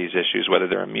any of these issues, whether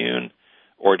they're immune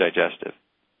or digestive.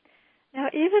 Now,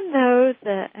 even though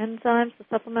the enzymes, the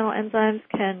supplemental enzymes,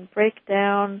 can break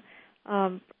down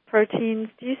proteins,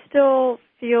 do you still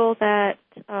feel that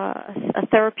a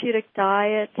therapeutic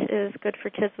diet is good for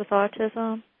kids with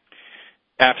autism?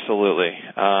 Absolutely,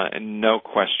 no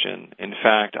question. In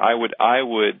fact, I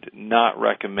would not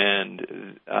recommend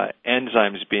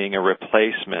enzymes being a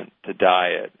replacement to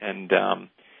diet. And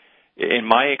in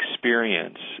my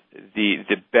experience,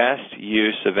 the best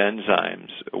use of enzymes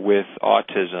with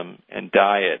autism and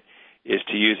diet is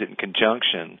to use it in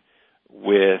conjunction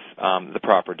with the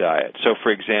proper diet. So,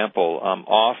 for example,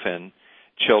 often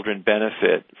children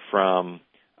benefit from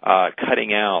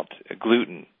cutting out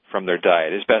gluten from their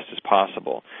diet as best as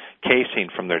possible, casein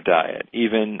from their diet,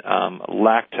 even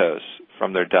lactose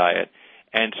from their diet,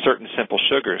 and certain simple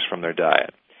sugars from their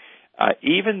diet.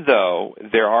 Even though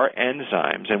there are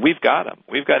enzymes, and we've got them.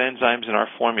 We've got enzymes in our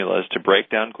formulas to break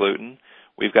down gluten.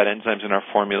 We've got enzymes in our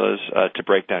formulas to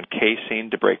break down casein,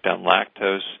 to break down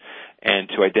lactose, and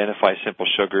to identify simple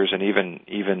sugars, and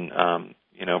even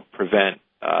prevent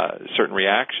certain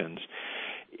reactions.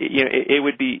 It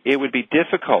would be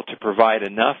difficult to provide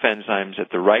enough enzymes at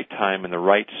the right time in the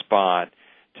right spot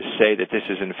to say that this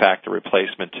is in fact a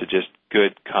replacement to just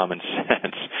good common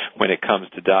sense when it comes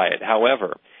to diet.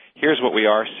 However, here's what we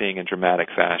are seeing in dramatic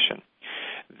fashion: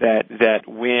 that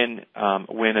when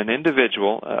an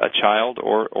individual, a child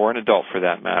or an adult for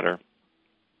that matter,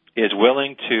 is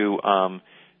willing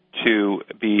to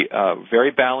be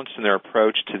very balanced in their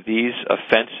approach to these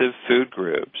offensive food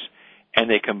groups, and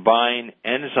they combine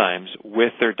enzymes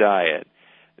with their diet,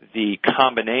 the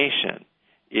combination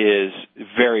is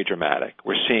very dramatic.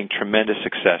 We're seeing tremendous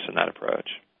success in that approach.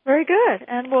 Very good.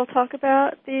 And we'll talk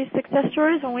about the success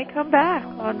stories when we come back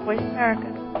on Voice America.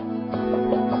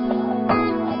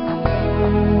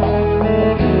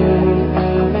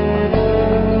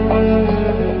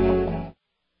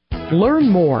 Learn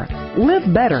more.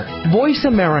 Live better. Voice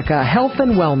America Health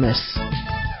and Wellness.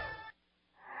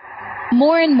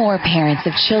 More and more parents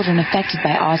of children affected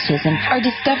by autism are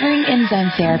discovering enzyme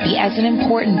therapy as an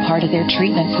important part of their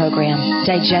treatment program.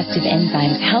 Digestive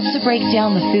enzymes help to break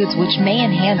down the foods which may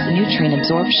enhance nutrient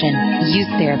absorption. Used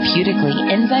therapeutically,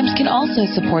 enzymes can also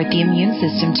support the immune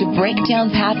system to break down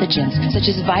pathogens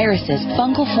such as viruses,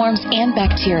 fungal forms, and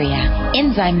bacteria.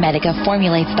 Enzymedica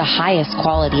formulates the highest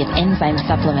quality of enzyme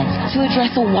supplements to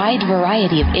address a wide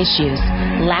variety of issues.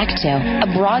 Lacto,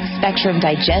 a broad-spectrum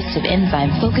digestive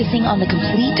enzyme focusing on the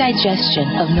complete digestion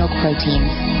of milk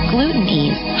proteins. Gluten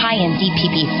Ease, high in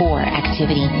DPP4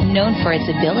 activity, known for its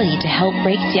ability to help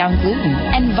break down gluten.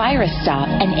 And Virus Stop,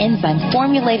 an enzyme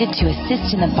formulated to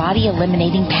assist in the body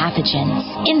eliminating pathogens.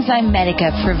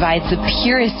 Enzymedica provides the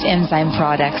purest enzyme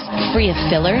products, free of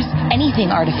fillers,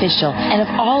 anything artificial, and of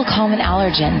all common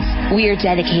allergens. We are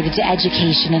dedicated to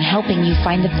education and helping you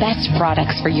find the best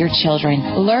products for your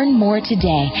children. Learn more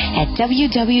today at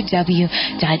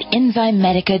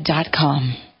www.enzymedica.com.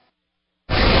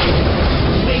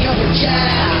 Wake up with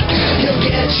Jack. He'll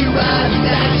get you right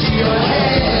back to your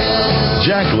head.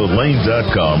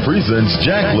 JackLaLanne.com presents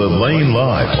Jack LaLanne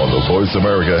Live on the Voice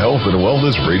America Health and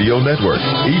Wellness Radio Network.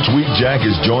 Each week, Jack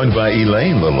is joined by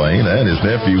Elaine LaLanne and his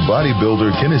nephew, bodybuilder,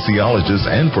 kinesiologist,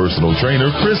 and personal trainer,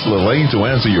 Chris LaLanne, to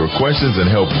answer your questions and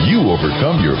help you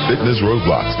overcome your fitness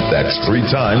roadblocks. That's 3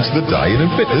 times the diet and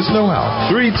fitness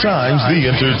know-how, 3 times the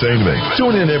entertainment.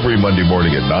 Tune in every Monday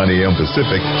morning at 9 a.m.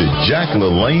 Pacific to Jack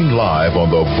LaLanne Live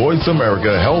on the Voice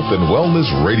America Health and Wellness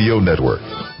Radio Network.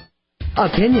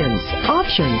 Opinions,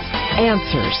 options,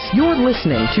 answers. You're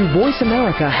listening to Voice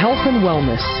America Health and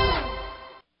Wellness.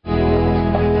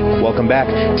 Welcome back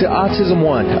to Autism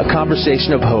One, a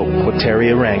conversation of hope with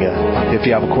Teri Arranga. If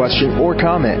you have a question or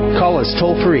comment, call us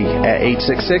toll-free at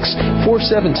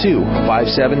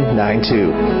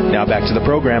 866-472-5792. Now back to the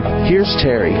program. Here's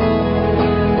Teri.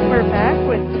 We're back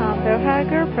with Tom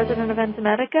Bohager, president of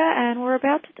Enzymedica, and we're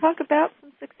about to talk about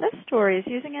some success stories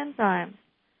using enzymes.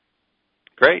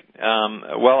 Great.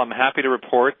 Well, I'm happy to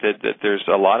report that there's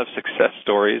a lot of success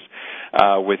stories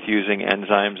with using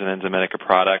enzymes and Enzymedica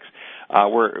products.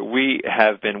 We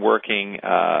have been working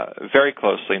very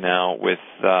closely now with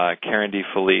Karen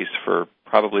DeFelice for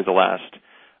probably the last,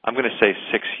 I'm going to say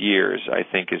 6 years, I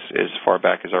think, as far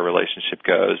back as our relationship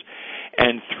goes.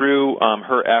 And through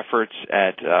her efforts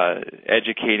at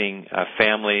educating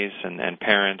families and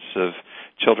parents of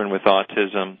children with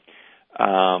autism,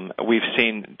 we've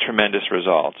seen tremendous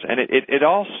results. And it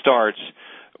all starts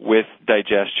with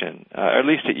digestion, or at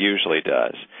least it usually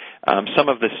does. Some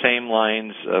of the same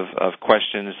lines of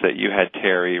questions that you had,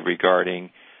 Teri, regarding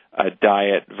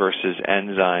diet versus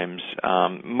enzymes,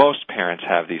 most parents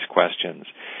have these questions.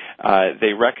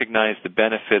 They recognize the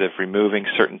benefit of removing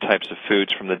certain types of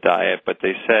foods from the diet, but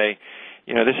they say,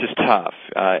 this is tough.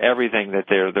 Everything that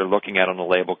they're looking at on the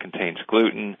label contains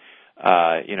gluten.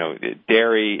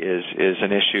 Dairy is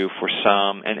an issue for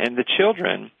some, and the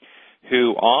children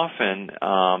who often,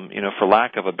 for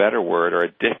lack of a better word, are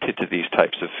addicted to these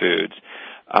types of foods.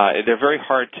 They're very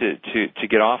hard to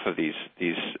get off of these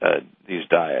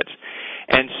diets.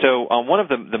 And so one of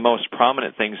the most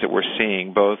prominent things that we're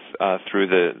seeing, both through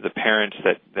the parents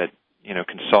that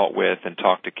consult with and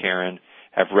talk to Karen,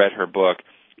 have read her book,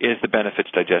 is the benefits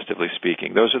digestively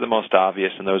speaking. Those are the most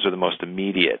obvious and those are the most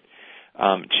immediate.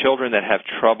 Children that have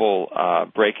trouble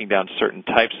breaking down certain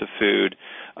types of food,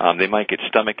 they might get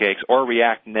stomach aches or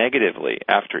react negatively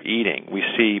after eating. We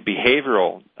see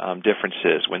behavioral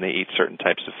differences when they eat certain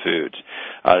types of foods,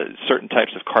 certain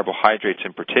types of carbohydrates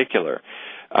in particular.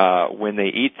 When they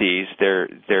eat these, their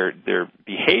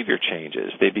behavior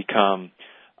changes. They become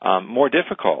more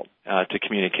difficult to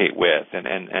communicate with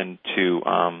and to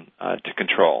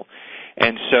control.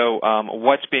 And so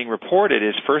what's being reported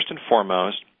is, first and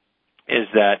foremost, is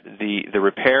that the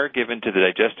repair given to the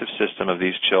digestive system of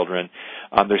these children,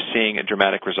 they're seeing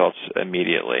dramatic results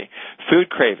immediately. Food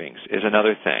cravings is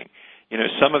another thing.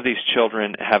 Some of these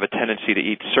children have a tendency to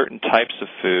eat certain types of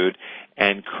food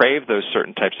and crave those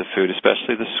certain types of food,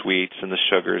 especially the sweets and the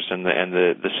sugars and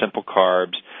the simple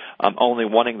carbs, only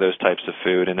wanting those types of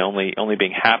food and only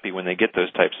being happy when they get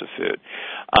those types of food.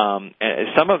 And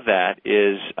some of that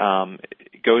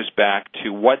goes back to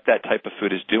what that type of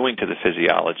food is doing to the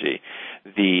physiology,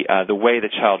 the way the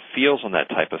child feels on that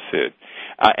type of food.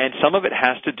 And some of it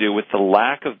has to do with the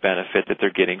lack of benefit that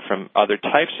they're getting from other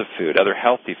types of food, other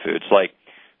healthy foods, like,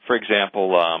 for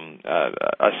example,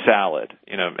 a salad,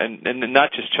 and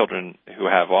not just children who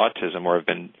have autism or have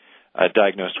been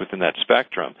diagnosed within that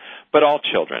spectrum, but all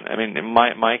children. I mean,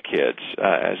 my kids,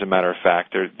 as a matter of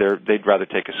fact, they'd rather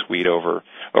take a sweet over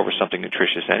something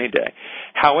nutritious any day.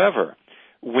 However,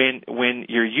 when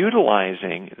you're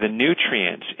utilizing the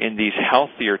nutrients in these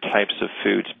healthier types of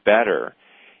foods better,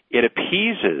 it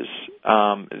appeases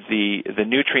the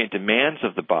nutrient demands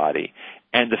of the body,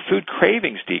 and the food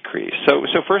cravings decrease.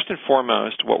 So first and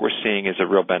foremost, what we're seeing is a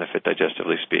real benefit,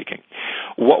 digestively speaking.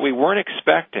 What we weren't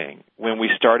expecting when we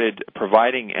started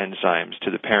providing enzymes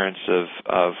to the parents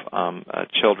of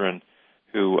children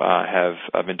who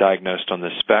have been diagnosed on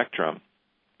this spectrum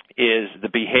is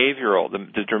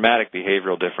the dramatic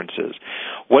behavioral differences.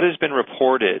 What has been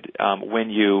reported when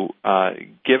you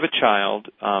give a child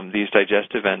these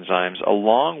digestive enzymes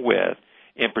along with,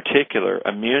 in particular,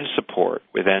 immune support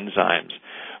with enzymes,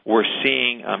 we're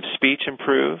seeing speech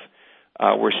improve.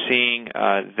 We're seeing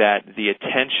that the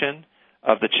attention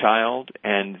of the child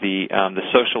and the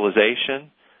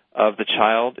socialization of the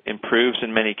child improves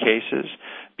in many cases.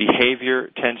 Behavior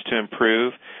tends to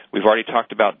improve. We've already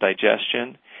talked about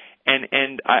digestion.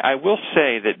 And I will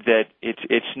say that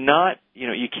it's not,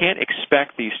 you can't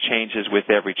expect these changes with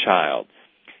every child.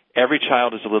 Every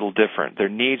child is a little different. Their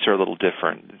needs are a little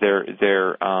different. Their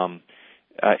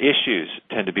issues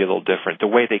tend to be a little different. The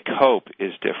way they cope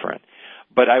is different.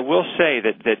 But I will say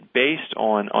that based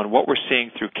on what we're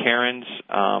seeing through Karen's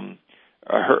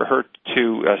her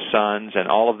two sons and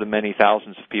all of the many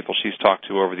thousands of people she's talked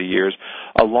to over the years,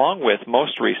 along with,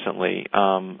 most recently,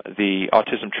 the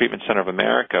Autism Treatment Center of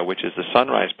America, which is the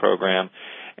Sunrise program,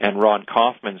 and Ron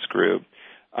Kaufman's group,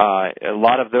 a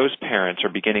lot of those parents are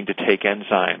beginning to take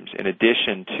enzymes in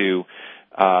addition to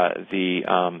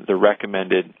the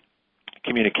recommended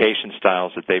communication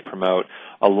styles that they promote,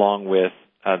 along with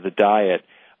the diet.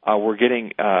 We're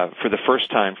getting, for the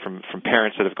first time from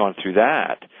parents that have gone through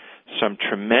that, some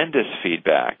tremendous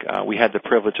feedback. We had the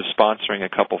privilege of sponsoring a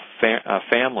couple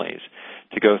families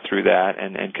to go through that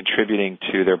and contributing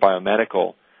to their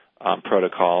biomedical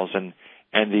protocols, and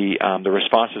the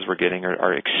responses we're getting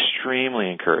are extremely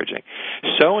encouraging.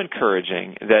 So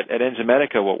encouraging that at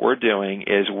Enzymedica what we're doing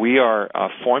is we are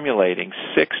formulating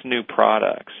 6 new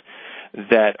products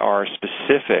that are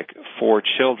specific for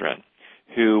children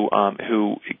who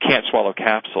can't swallow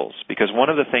capsules, because one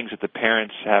of the things that the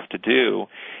parents have to do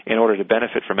in order to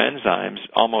benefit from enzymes,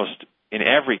 almost in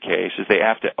every case, is they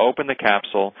have to open the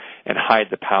capsule and hide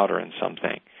the powder in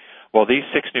something. Well, these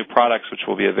 6 new products, which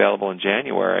will be available in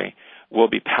January, will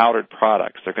be powdered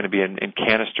products. They're going to be in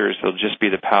canisters. They'll just be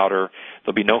the powder.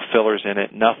 There'll be no fillers in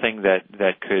it, nothing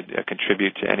that could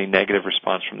contribute to any negative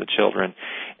response from the children.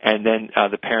 And then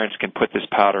the parents can put this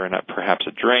powder in perhaps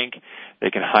a drink. They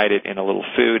can hide it in a little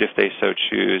food if they so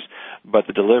choose, but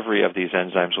the delivery of these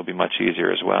enzymes will be much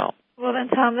easier as well. Well, then,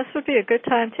 Tom, this would be a good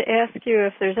time to ask you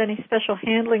if there's any special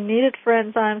handling needed for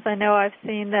enzymes. I know I've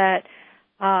seen that,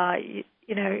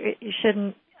 you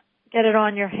shouldn't get it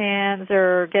on your hands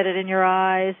or get it in your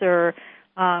eyes, or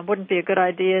wouldn't be a good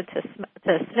idea to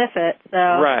sniff it. So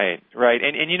right,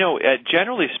 and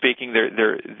generally speaking,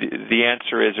 the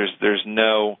answer is there's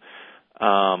no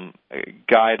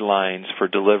guidelines for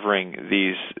delivering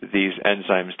these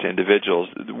enzymes to individuals.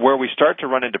 Where we start to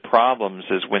run into problems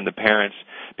is when the parents,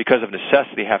 because of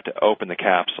necessity, have to open the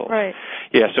capsules. Right.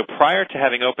 Yeah. So prior to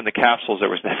having opened the capsules, there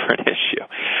was never an issue.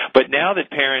 But now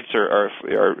that parents are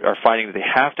finding that they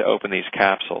have to open these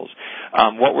capsules,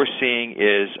 what we're seeing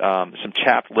is some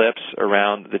chapped lips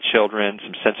around the children,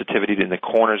 some sensitivity in the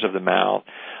corners of the mouth.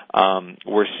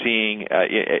 We're seeing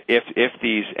if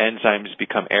these enzymes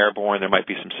become airborne, there might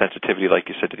be some sensitivity, like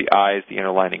you said, to the eyes, the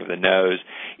inner lining of the nose,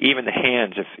 even the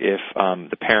hands if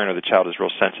the parent or the child is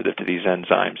real sensitive to these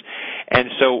enzymes. And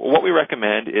so what we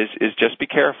recommend is just be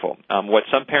careful. What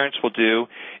some parents will do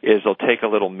is they'll take a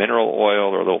little mineral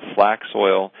oil or a little flax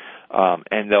oil,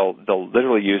 and they'll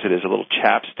literally use it as a little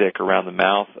chapstick around the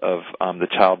mouth of the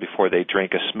child before they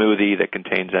drink a smoothie that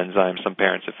contains enzymes. Some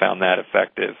parents have found that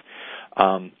effective.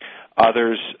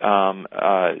 Others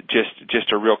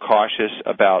just are real cautious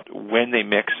about when they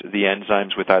mix the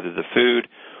enzymes with either the food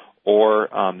or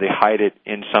they hide it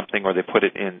in something, or they put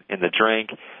it in the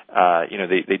drink.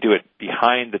 They do it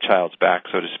behind the child's back,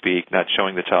 so to speak, not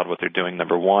showing the child what they're doing,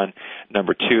 number one.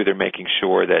 Number two, they're making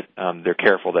sure that they're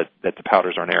careful that the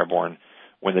powders aren't airborne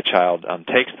when the child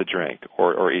takes the drink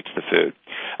or eats the food.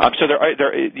 So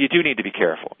you do need to be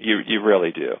careful. You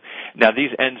really do. Now, these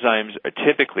enzymes are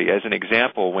typically, as an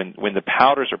example, when the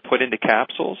powders are put into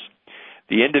capsules,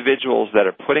 the individuals that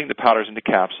are putting the powders into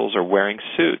capsules are wearing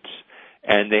suits,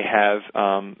 and they have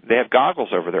goggles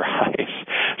over their eyes.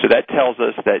 So that tells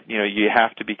us that you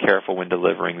have to be careful when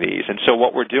delivering these. And so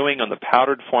what we're doing on the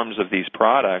powdered forms of these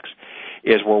products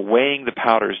is we're weighing the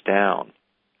powders down.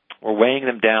 We're weighing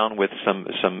them down with some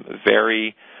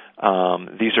very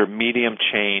These are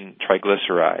medium-chain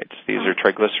triglycerides. These are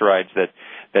triglycerides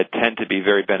that tend to be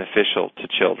very beneficial to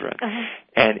children.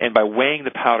 And by weighing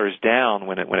the powders down,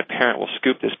 when a parent will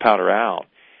scoop this powder out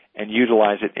and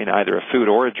utilize it in either a food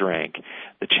or a drink,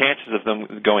 the chances of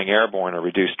them going airborne are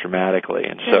reduced dramatically.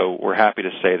 And so we're happy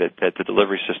to say that the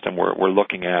delivery system we're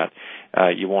looking at,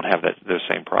 you won't have those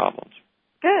same problems.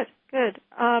 Good.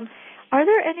 Are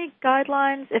there any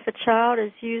guidelines if a child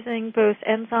is using both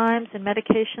enzymes and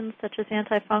medications such as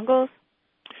antifungals?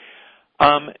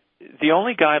 The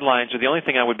only guidelines, or the only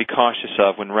thing I would be cautious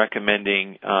of when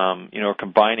recommending, or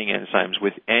combining enzymes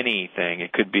with anything,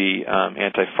 it could be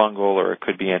antifungal or it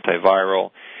could be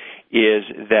antiviral, is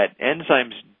that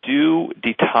enzymes do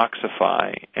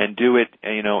detoxify and do it,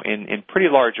 in pretty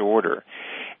large order.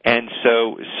 And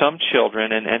so some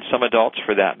children, and some adults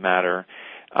for that matter,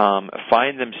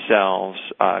 find themselves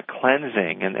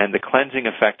cleansing, and the cleansing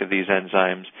effect of these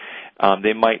enzymes,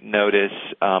 they might notice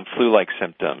flu-like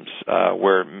symptoms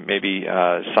where maybe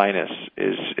sinus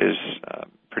is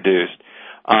produced.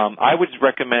 I would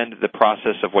recommend the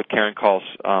process of what Karen calls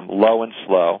low and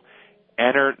slow.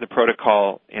 Enter the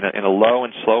protocol in a low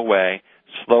and slow way,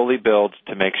 slowly build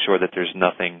to make sure that there's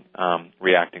nothing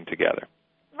reacting together.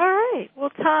 All right. Well,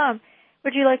 Tom,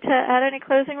 would you like to add any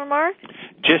closing remarks?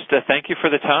 Just thank you for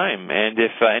the time. And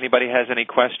if anybody has any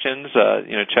questions,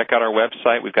 check out our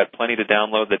website. We've got plenty to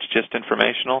download that's just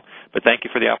informational. But thank you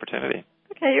for the opportunity.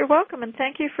 Okay, you're welcome. And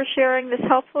thank you for sharing this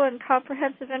helpful and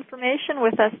comprehensive information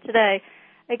with us today.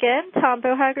 Again, Tom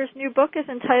Bohager's new book is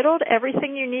entitled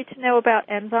Everything You Need to Know About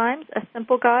Enzymes, a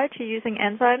simple guide to using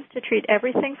enzymes to treat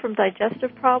everything from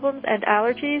digestive problems and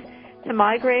allergies to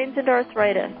migraines and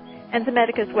arthritis.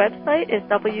 Enzymedica's website is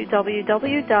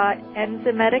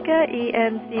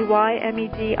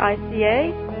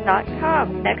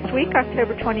www.enzymedica.com. Next week,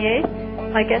 October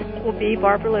 28th, my guest will be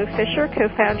Barbara Lowe Fisher,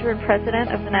 co-founder and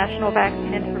president of the National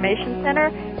Vaccine Information Center,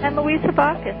 and Louisa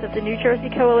Bacchus of the New Jersey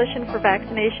Coalition for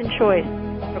Vaccination Choice.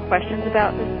 For questions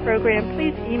about this program,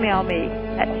 please email me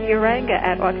at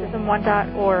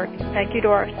tiaranga@autism1.org. Thank you to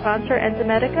our sponsor,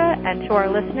 Enzymedica, and to our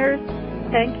listeners,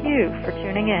 thank you for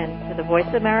tuning in to the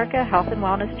Voice America Health and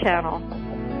Wellness Channel.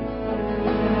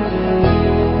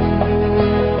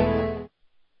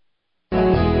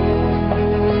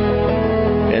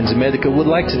 Enzymedica would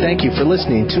like to thank you for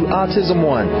listening to Autism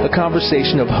One, a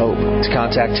conversation of hope. To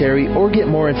contact Terry or get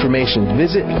more information,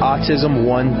 visit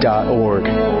autism1.org.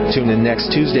 Tune in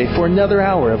next Tuesday for another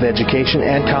hour of education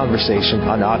and conversation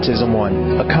on Autism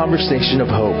One, a conversation of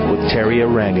hope with Terry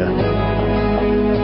Aranga.